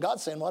do something?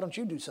 God's saying, why don't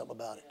you do something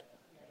about it?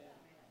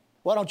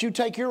 Why don't you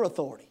take your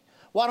authority?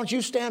 Why don't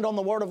you stand on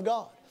the Word of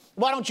God?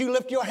 Why don't you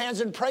lift your hands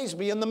and praise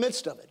me in the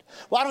midst of it?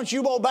 Why don't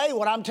you obey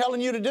what I'm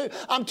telling you to do?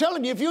 I'm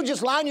telling you, if you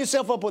just line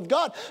yourself up with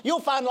God, you'll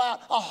find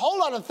out a whole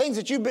lot of things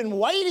that you've been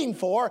waiting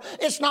for.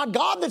 It's not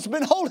God that's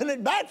been holding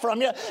it back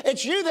from you.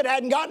 It's you that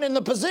hadn't gotten in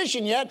the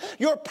position yet.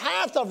 Your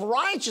path of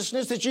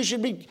righteousness that you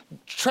should be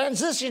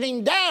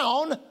transitioning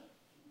down,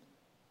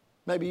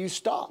 maybe you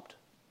stopped.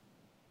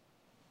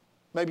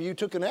 Maybe you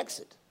took an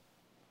exit.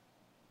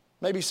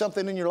 Maybe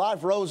something in your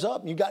life rose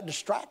up and you got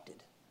distracted.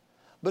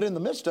 But in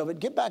the midst of it,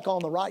 get back on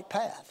the right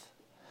path.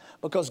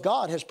 Because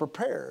God has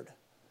prepared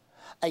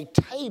a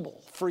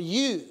table for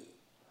you.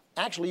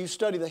 Actually, you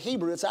study the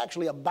Hebrew, it's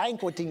actually a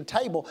banqueting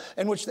table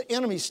in which the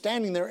enemy's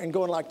standing there and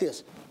going like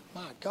this.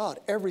 My God,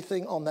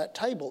 everything on that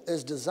table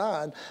is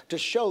designed to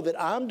show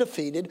that I'm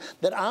defeated,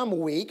 that I'm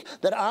weak,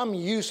 that I'm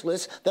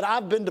useless, that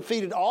I've been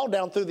defeated all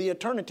down through the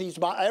eternities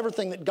by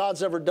everything that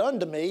God's ever done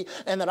to me,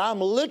 and that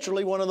I'm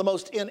literally one of the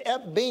most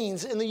inept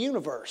beings in the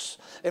universe.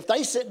 If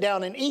they sit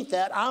down and eat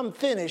that, I'm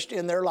finished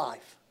in their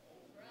life.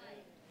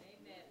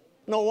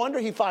 No wonder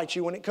he fights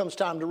you when it comes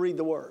time to read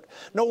the Word.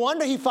 No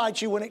wonder he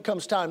fights you when it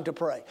comes time to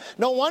pray.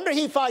 No wonder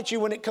he fights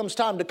you when it comes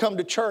time to come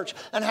to church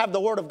and have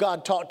the Word of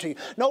God taught to you.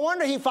 No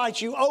wonder he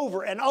fights you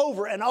over and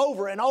over and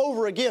over and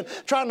over again,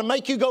 trying to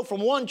make you go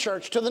from one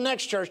church to the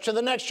next church to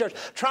the next church,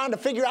 trying to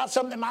figure out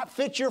something that might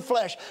fit your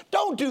flesh.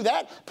 Don't do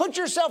that. Put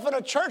yourself in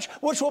a church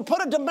which will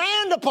put a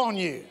demand upon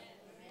you.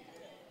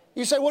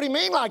 You say, what do you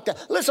mean like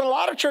that? Listen, a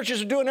lot of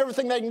churches are doing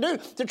everything they can do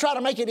to try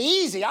to make it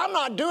easy. I'm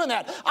not doing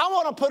that. I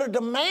want to put a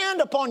demand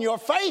upon your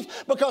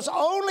faith, because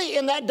only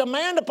in that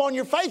demand upon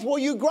your faith will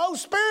you grow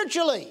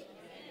spiritually.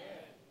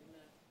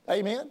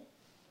 Amen.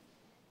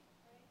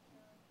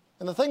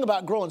 And the thing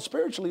about growing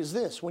spiritually is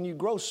this. When you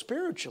grow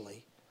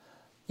spiritually,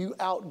 you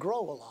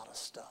outgrow a lot of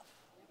stuff.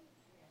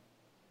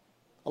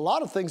 A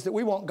lot of things that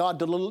we want God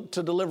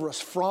to deliver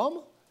us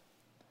from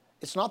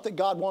It's not that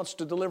God wants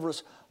to deliver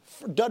us,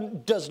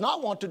 does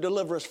not want to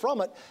deliver us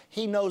from it.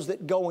 He knows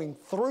that going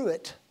through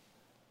it,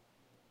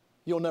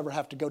 you'll never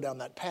have to go down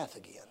that path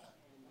again.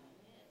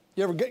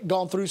 You ever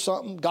gone through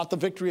something, got the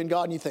victory in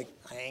God, and you think,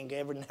 I ain't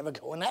ever never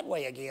going that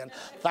way again.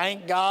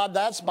 Thank God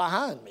that's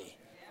behind me.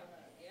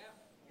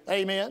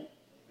 Amen.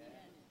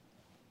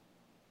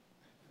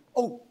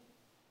 Oh,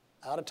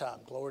 out of time.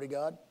 Glory to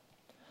God.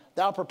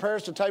 Thou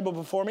preparest a table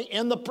before me.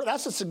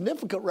 That's a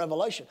significant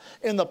revelation.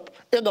 In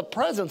the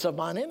presence of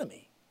mine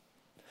enemy.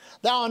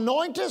 Thou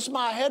anointest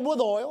my head with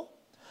oil.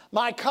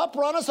 My cup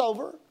runneth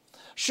over.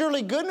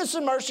 Surely goodness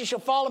and mercy shall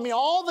follow me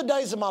all the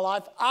days of my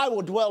life. I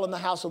will dwell in the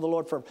house of the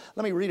Lord forever.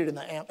 Let me read it in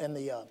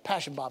the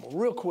Passion Bible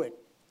real quick.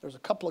 There's a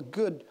couple of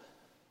good.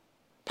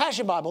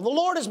 Passion Bible. The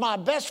Lord is my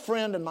best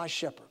friend and my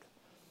shepherd.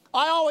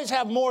 I always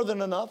have more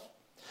than enough.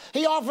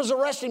 He offers a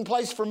resting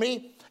place for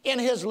me in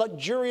his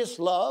luxurious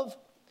love.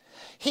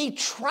 He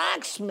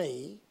tracks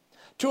me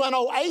to an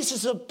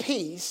oasis of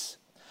peace,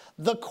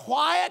 the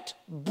quiet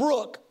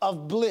brook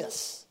of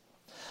bliss.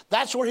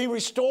 That's where he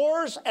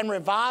restores and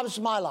revives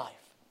my life.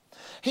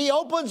 He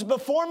opens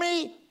before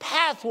me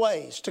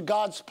pathways to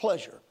God's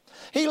pleasure.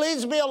 He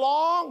leads me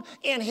along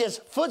in his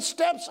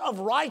footsteps of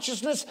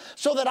righteousness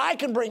so that I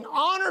can bring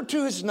honor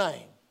to his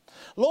name.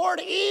 Lord,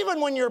 even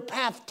when your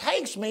path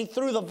takes me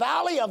through the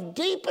valley of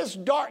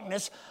deepest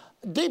darkness,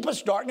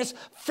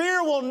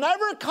 fear will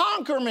never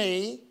conquer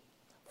me,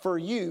 for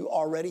you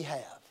already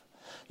have.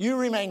 You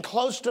remain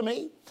close to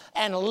me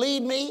and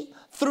lead me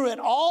through it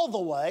all the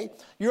way.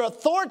 Your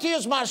authority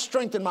is my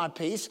strength and my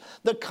peace.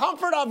 The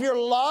comfort of your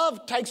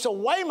love takes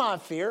away my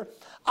fear.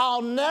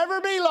 I'll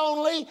never be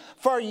lonely,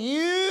 for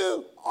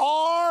you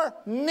are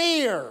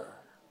near.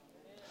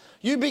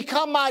 You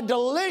become my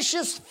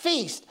delicious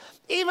feast.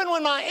 Even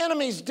when my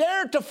enemies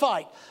dare to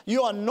fight,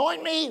 you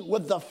anoint me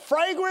with the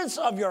fragrance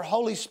of your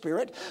Holy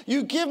Spirit.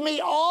 You give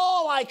me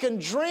all I can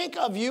drink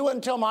of you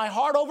until my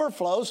heart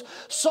overflows.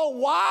 So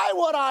why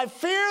would I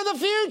fear the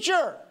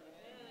future?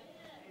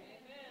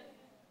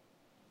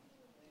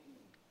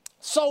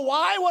 So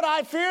why would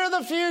I fear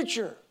the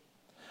future?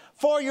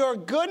 For your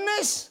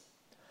goodness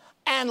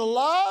and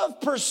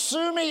love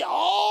pursue me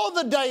all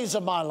the days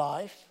of my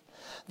life.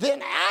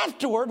 Then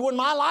afterward, when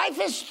my life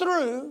is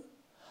through,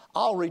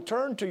 I'll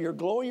return to your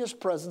glorious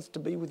presence to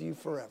be with you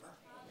forever.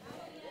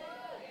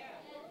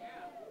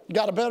 You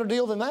got a better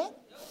deal than that?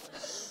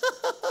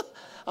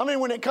 I mean,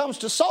 when it comes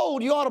to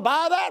soul, you ought to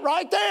buy that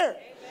right there.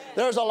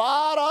 There's a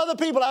lot of other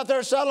people out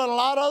there selling a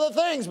lot of other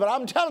things, but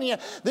I'm telling you,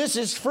 this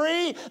is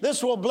free.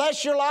 This will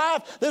bless your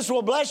life. This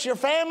will bless your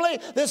family.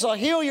 This will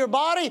heal your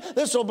body.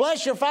 This will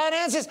bless your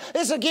finances.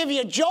 This will give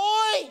you joy.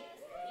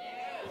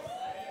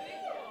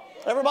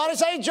 Everybody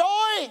say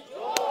joy,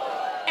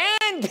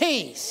 and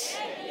peace.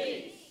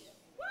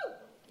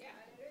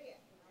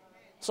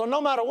 So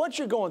no matter what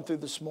you're going through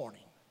this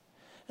morning,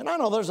 and I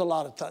know there's a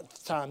lot of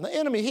time, the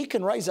enemy, he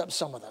can raise up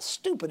some of the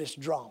stupidest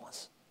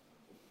dramas.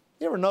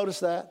 You ever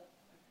notice that?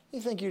 You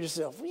think to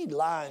yourself, you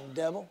lying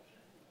devil.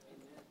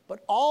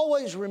 But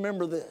always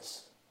remember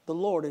this, the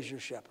Lord is your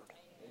shepherd.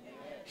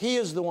 He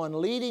is the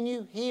one leading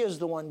you. He is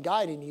the one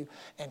guiding you.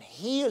 And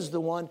he is the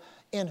one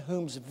in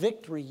whose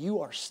victory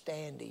you are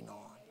standing on.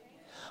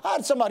 I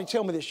had somebody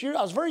tell me this.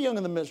 I was very young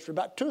in the ministry,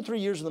 about 2 or 3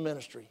 years in the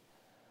ministry.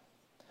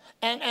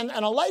 And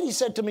a lady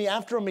said to me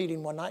after a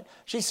meeting one night,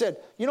 she said,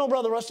 you know,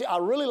 Brother Rusty, I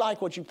really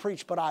like what you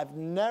preach, but I've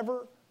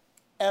never,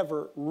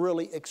 ever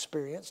really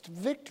experienced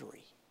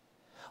victory.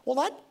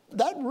 Well,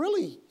 that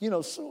really, you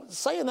know,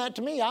 saying that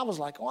to me, I was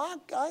like,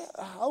 well,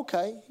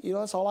 okay, you know,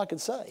 that's all I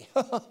could say.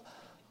 I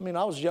mean,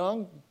 I was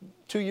young,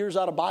 2 years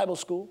out of Bible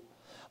school.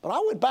 But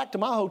I went back to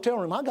my hotel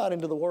room. I got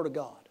into the Word of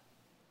God.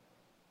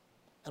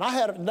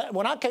 And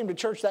when I came to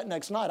church that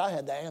next night, I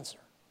had the answer.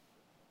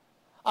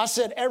 I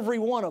said, every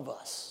one of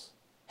us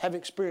have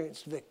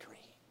experienced victory.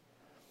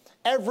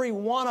 Every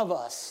one of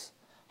us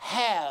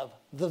have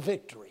the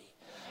victory.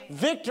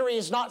 Victory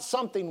is not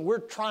something we're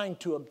trying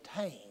to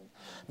obtain.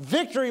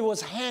 Victory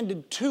was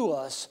handed to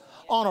us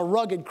on a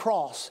rugged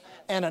cross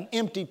and an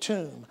empty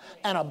tomb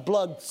and a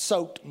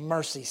blood-soaked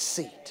mercy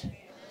seat.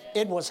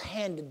 It was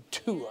handed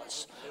to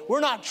us. We're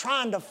not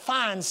trying to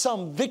find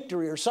some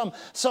victory or some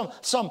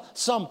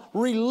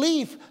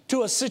relief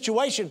to a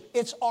situation.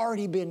 It's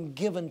already been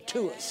given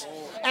to us.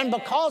 And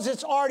because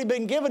it's already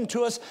been given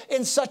to us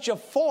in such a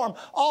form,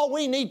 all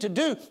we need to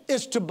do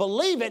is to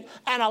believe it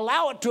and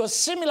allow it to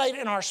assimilate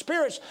in our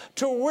spirits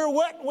to where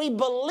what we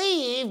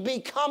believe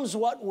becomes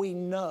what we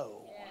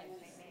know.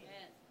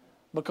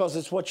 Because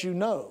it's what you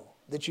know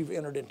that you've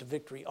entered into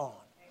victory on.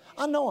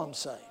 I know I'm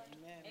saved.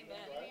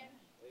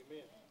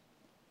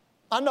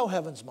 I know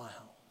heaven's my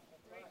home.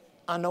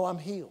 I know I'm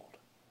healed.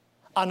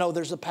 I know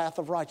there's a path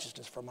of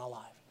righteousness for my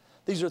life.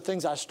 These are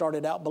things I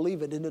started out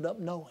believing, ended up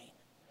knowing.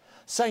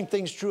 Same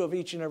thing's true of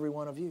each and every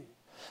one of you.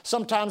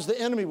 Sometimes the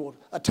enemy will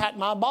attack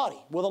my body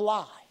with a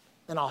lie,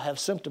 and I'll have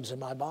symptoms in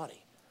my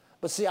body.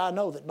 But see, I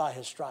know that by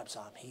his stripes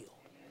I'm healed.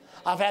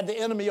 I've had the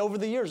enemy over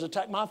the years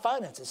attack my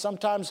finances.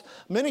 Sometimes,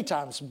 many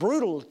times,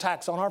 brutal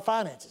attacks on our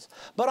finances.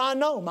 But I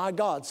know my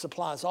God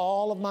supplies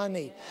all of my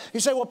need. You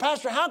say, well,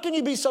 Pastor, how can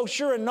you be so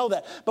sure and know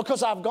that?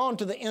 Because I've gone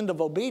to the end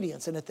of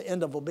obedience. And at the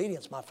end of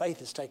obedience, my faith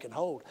has taken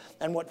hold.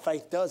 And what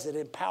faith does, it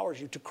empowers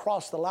you to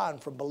cross the line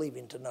from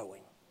believing to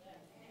knowing.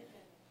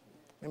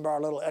 Remember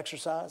our little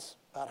exercise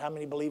about how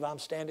many believe I'm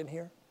standing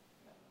here?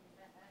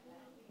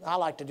 I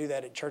like to do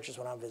that at churches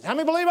when I'm visiting. How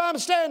many believe I'm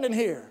standing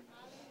here?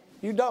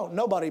 You don't.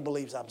 Nobody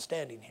believes I'm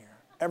standing here.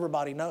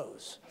 Everybody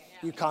knows.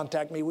 You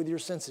contact me with your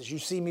senses. You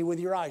see me with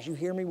your eyes. You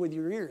hear me with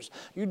your ears.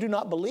 You do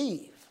not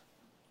believe.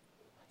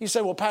 You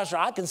say, well, Pastor,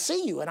 I can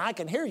see you and I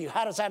can hear you.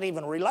 How does that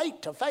even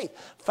relate to faith?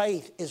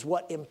 Faith is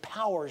what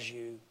empowers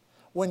you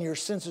when your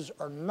senses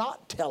are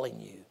not telling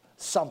you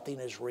something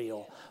is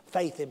real.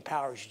 Faith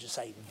empowers you to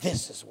say,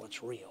 this is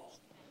what's real.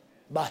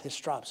 By His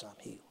stripes I'm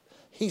healed.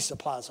 He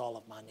supplies all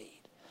of my need.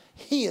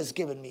 He has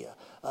given me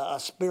a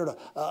spirit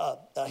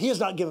of, He has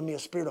not given me a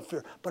spirit of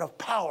fear, but of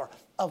power,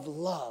 of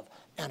love,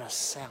 and a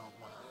sound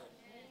mind.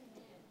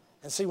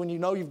 And see, when you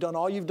know you've done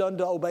all you've done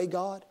to obey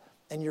God,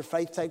 and your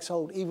faith takes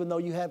hold, even though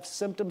you have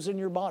symptoms in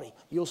your body,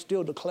 you'll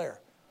still declare,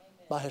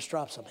 by His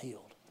stripes I'm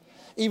healed.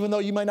 Even though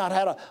you may not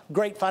have a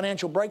great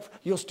financial breakthrough,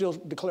 you'll still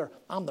declare,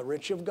 I'm the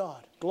rich of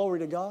God. Glory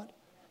to God.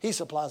 He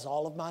supplies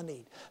all of my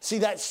need. See,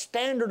 that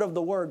standard of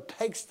the Word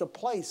takes the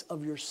place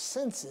of your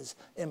senses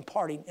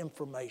imparting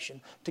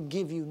information to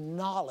give you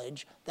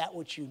knowledge, that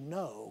which you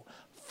know.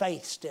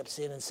 Faith steps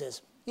in and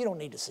says, you don't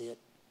need to see it.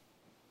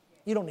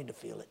 You don't need to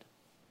feel it.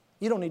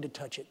 You don't need to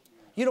touch it.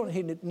 You don't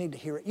need to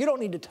hear it. You don't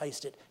need to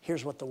taste it.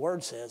 Here's what the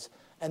Word says.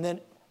 And then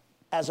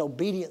as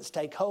obedience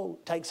takes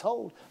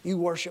hold, you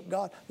worship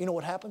God. You know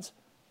what happens?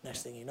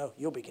 Next thing you know,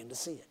 you'll begin to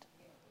see it.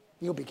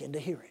 You'll begin to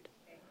hear it.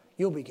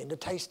 You'll begin to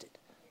taste it.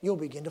 You'll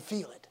begin to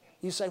feel it.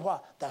 You say, why?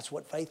 That's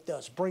what faith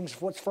does.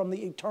 Brings what's from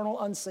the eternal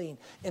unseen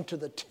into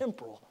the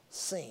temporal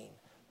seen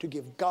to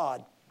give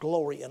God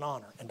glory and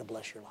honor and to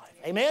bless your life.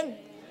 Amen? Amen.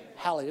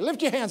 Hallelujah.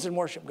 Lift your hands and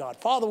worship God.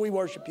 Father, we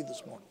worship you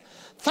this morning.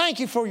 Thank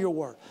you for your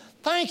word.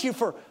 Thank you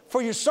for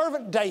your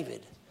servant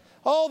David.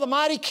 Oh, the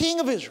mighty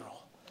King of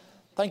Israel.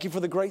 Thank you for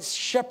the great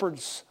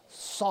shepherd's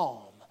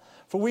psalm.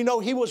 For we know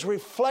he was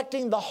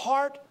reflecting the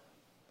heart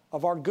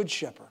of our good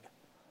shepherd,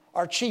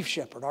 our chief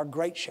shepherd, our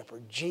great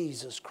shepherd,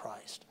 Jesus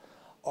Christ,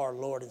 our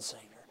Lord and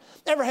Savior.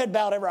 Every head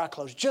bowed, every eye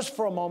closed. Just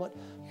for a moment,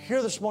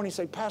 here this morning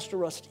say, Pastor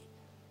Rusty,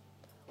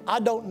 I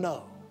don't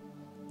know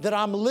that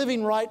I'm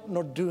living right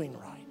nor doing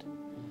right.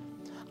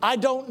 I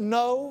don't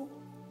know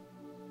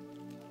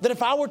that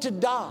if I were to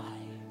die,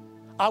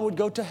 I would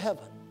go to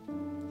heaven.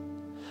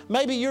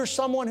 Maybe you're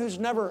someone who's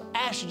never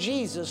asked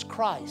Jesus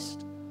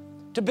Christ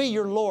to be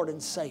your Lord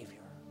and Savior.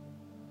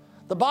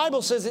 The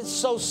Bible says it's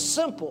so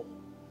simple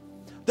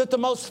that the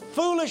most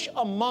foolish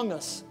among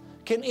us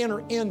can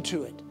enter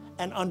into it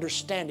and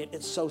understand it.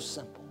 It's so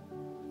simple.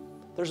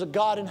 There's a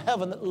God in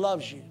heaven that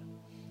loves you.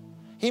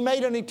 He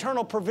made an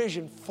eternal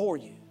provision for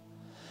you.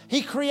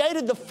 He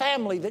created the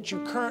family that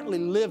you currently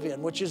live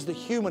in, which is the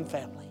human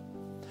family.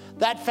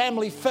 That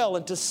family fell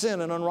into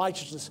sin and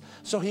unrighteousness,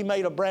 so He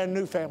made a brand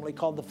new family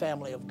called the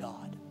family of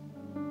God.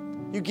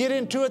 You get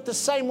into it the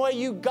same way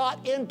you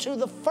got into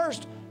the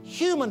first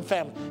human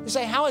family. You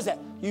say, how is that?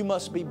 You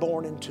must be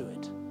born into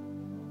it.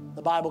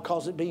 The Bible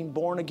calls it being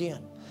born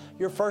again.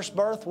 Your first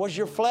birth was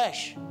your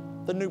flesh.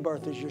 The new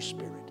birth is your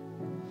spirit.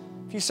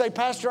 If you say,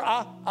 Pastor,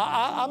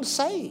 I'm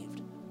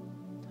saved,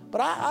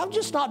 but I've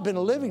just not been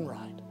living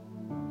right.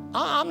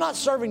 I'm not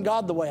serving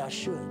God the way I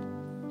should.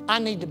 I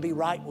need to be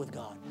right with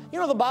God. You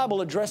know, the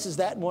Bible addresses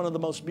that in one of the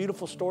most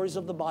beautiful stories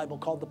of the Bible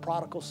called the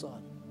prodigal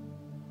son.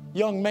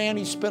 Young man,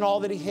 he spent all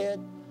that he had,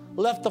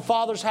 left the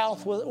father's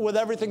house with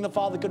everything the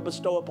father could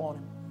bestow upon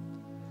him.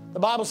 The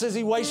Bible says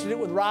he wasted it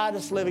with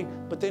riotous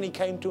living, but then he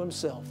came to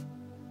himself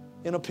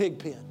in a pig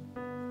pen.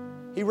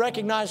 He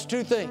recognized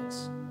two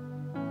things.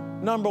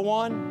 Number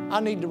one, I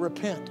need to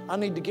repent. I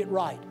need to get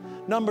right.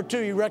 Number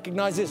two, he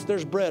recognized this,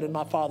 there's bread in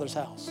my Father's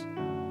house.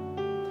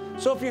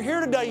 So if you're here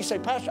today, you say,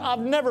 Pastor, I've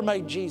never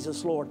made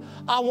Jesus Lord.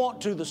 I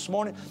want to this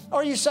morning.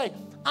 Or you say,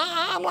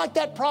 I'm like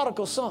that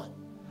prodigal son.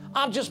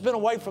 I've just been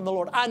away from the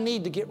Lord. I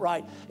need to get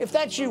right. If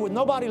that's you with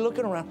nobody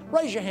looking around,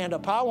 raise your hand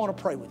up high. I want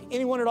to pray with you.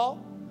 Anyone at all?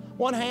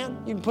 One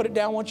hand. You can put it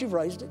down once you've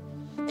raised it.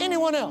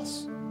 Anyone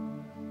else?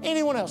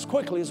 Anyone else?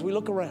 Quickly as we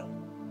look around.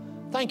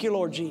 Thank you,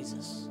 Lord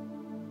Jesus.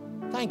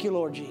 Thank you,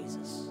 Lord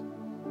Jesus.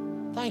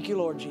 Thank you,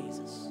 Lord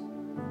Jesus.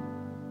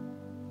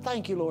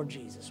 Thank you, Lord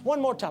Jesus.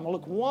 One more time. I'll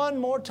look one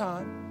more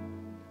time.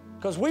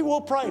 Because we will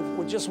pray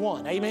with just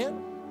one.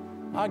 Amen?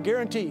 I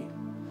guarantee you.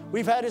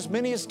 We've had as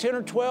many as 10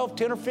 or 12,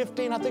 10 or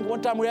 15. I think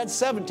one time we had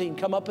 17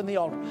 come up in the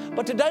altar.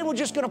 But today we're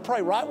just going to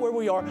pray right where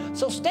we are.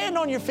 So stand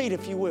on your feet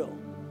if you will.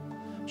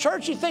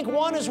 Church, you think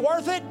one is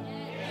worth it?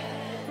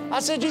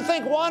 I said, you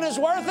think one is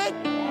worth it?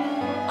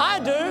 I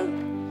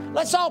do.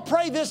 Let's all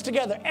pray this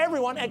together.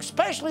 Everyone,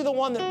 especially the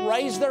one that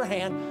raised their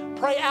hand,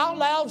 pray out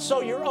loud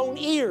so your own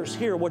ears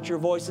hear what your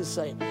voice is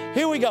saying.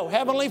 Here we go.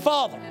 Heavenly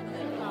Father,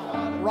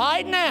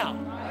 right now,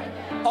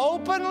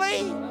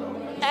 openly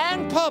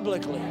and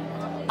publicly,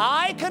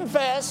 I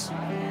confess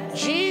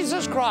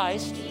Jesus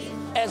Christ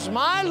as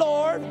my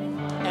Lord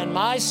and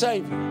my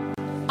Savior.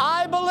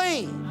 I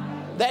believe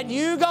that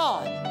you,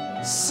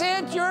 God,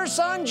 sent your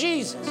Son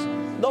Jesus,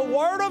 the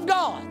Word of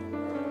God,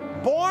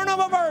 born of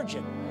a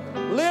virgin,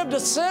 lived a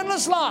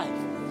sinless life,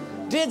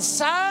 did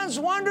signs,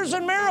 wonders,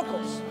 and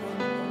miracles,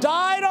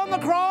 died on the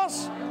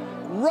cross,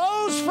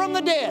 rose from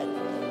the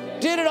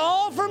dead, did it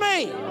all for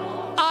me.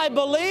 I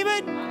believe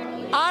it,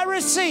 I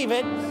receive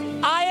it,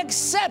 I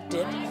accept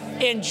it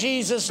in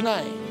Jesus'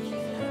 name.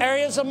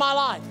 Areas of my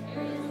life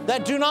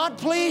that do not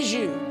please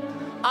you,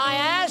 I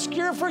ask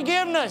your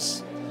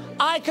forgiveness.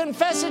 I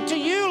confess it to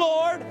you,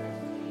 Lord,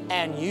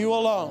 and you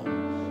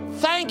alone.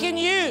 Thanking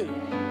you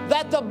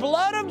that the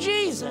blood of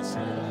Jesus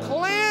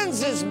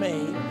cleanses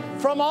me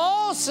from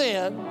all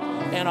sin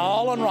and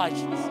all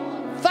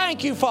unrighteousness.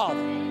 Thank you, Father.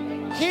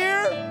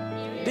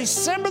 Here,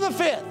 December the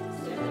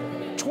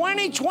 5th,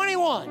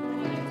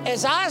 2021,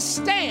 as I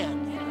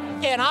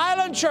stand in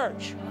Island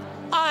Church,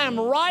 I am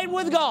right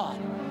with God.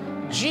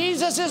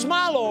 Jesus is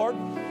my Lord.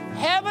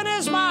 Heaven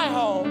is my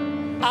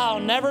home.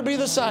 I'll never be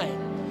the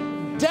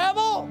same.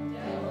 Devil,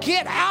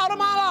 get out of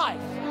my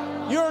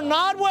life. You're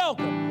not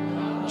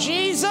welcome.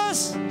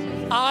 Jesus,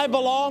 I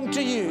belong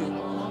to you.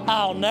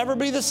 I'll never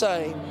be the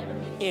same.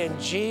 In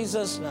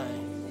Jesus'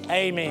 name,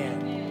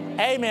 amen.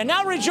 Amen.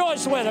 Now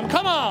rejoice with him.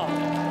 Come on.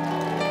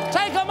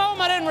 Take a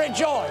moment and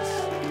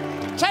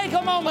rejoice. Take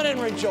a moment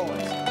and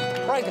rejoice.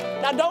 Praise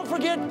God. Now don't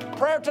forget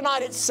prayer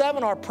tonight at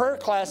 7, our prayer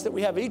class that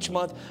we have each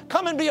month.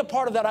 Come and be a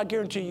part of that. I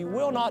guarantee you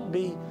will not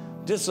be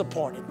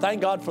disappointed.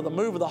 Thank God for the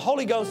move of the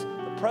Holy Ghost,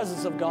 the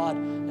presence of God,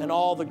 and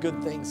all the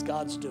good things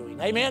God's doing.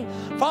 Amen.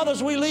 Father,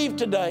 as we leave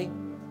today,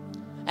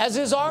 as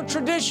is our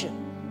tradition,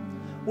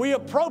 we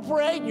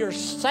appropriate your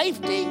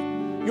safety,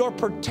 your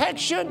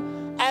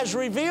protection, as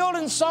revealed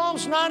in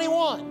Psalms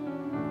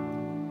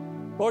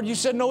 91. Lord, you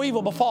said no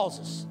evil befalls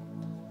us.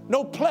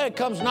 No plague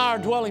comes nigh our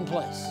dwelling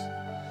place.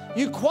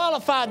 You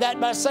qualified that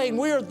by saying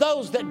we are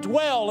those that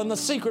dwell in the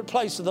secret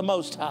place of the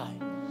Most High.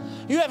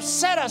 You have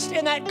set us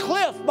in that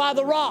cliff by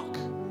the rock.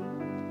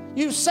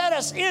 You've set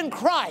us in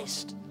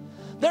Christ.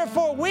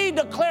 Therefore, we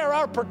declare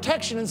our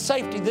protection and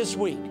safety this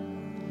week.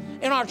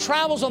 In our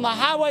travels on the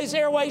highways,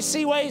 airways,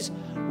 seaways,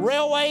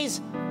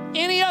 railways,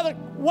 any other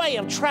way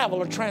of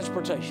travel or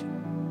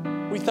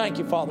transportation. We thank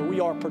you, Father, we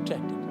are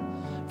protected.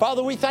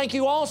 Father, we thank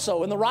you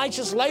also in the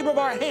righteous labor of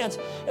our hands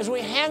as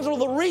we handle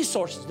the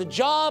resources, the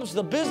jobs,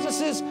 the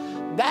businesses,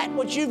 that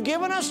which you've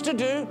given us to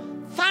do.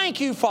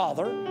 Thank you,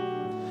 Father.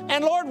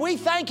 And Lord, we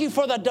thank you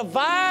for the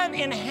divine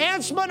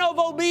enhancement of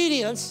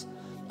obedience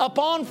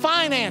upon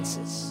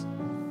finances,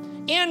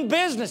 in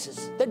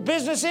businesses, that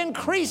business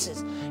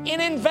increases, in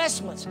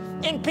investments,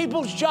 in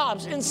people's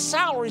jobs, in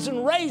salaries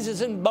and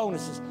raises and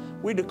bonuses.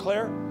 We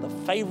declare the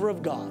favor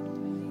of God.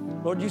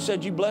 Lord, you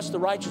said you bless the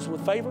righteous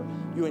with favor.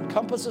 You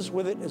encompass us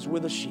with it as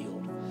with a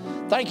shield.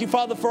 Thank you,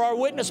 Father, for our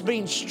witness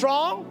being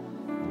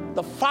strong,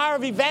 the fire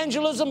of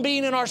evangelism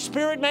being in our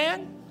spirit,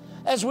 man.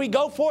 As we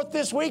go forth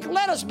this week,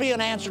 let us be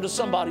an answer to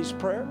somebody's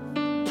prayer,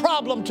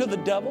 problem to the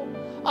devil,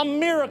 a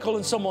miracle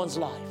in someone's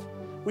life.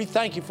 We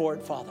thank you for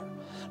it, Father.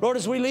 Lord,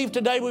 as we leave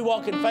today, we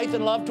walk in faith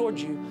and love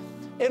towards you,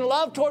 in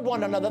love toward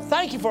one another.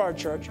 Thank you for our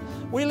church.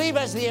 We leave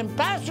as the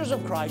ambassadors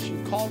of Christ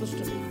you called us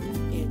to be.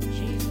 In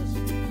Jesus'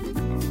 name.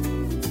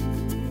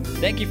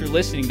 Thank you for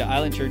listening to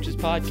Island Church's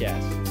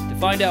podcast. To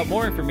find out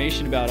more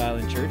information about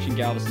Island Church in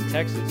Galveston,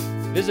 Texas,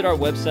 visit our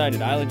website at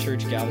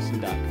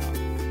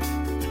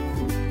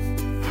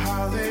islandchurchgalveston.com.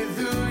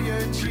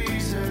 Hallelujah,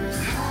 Jesus.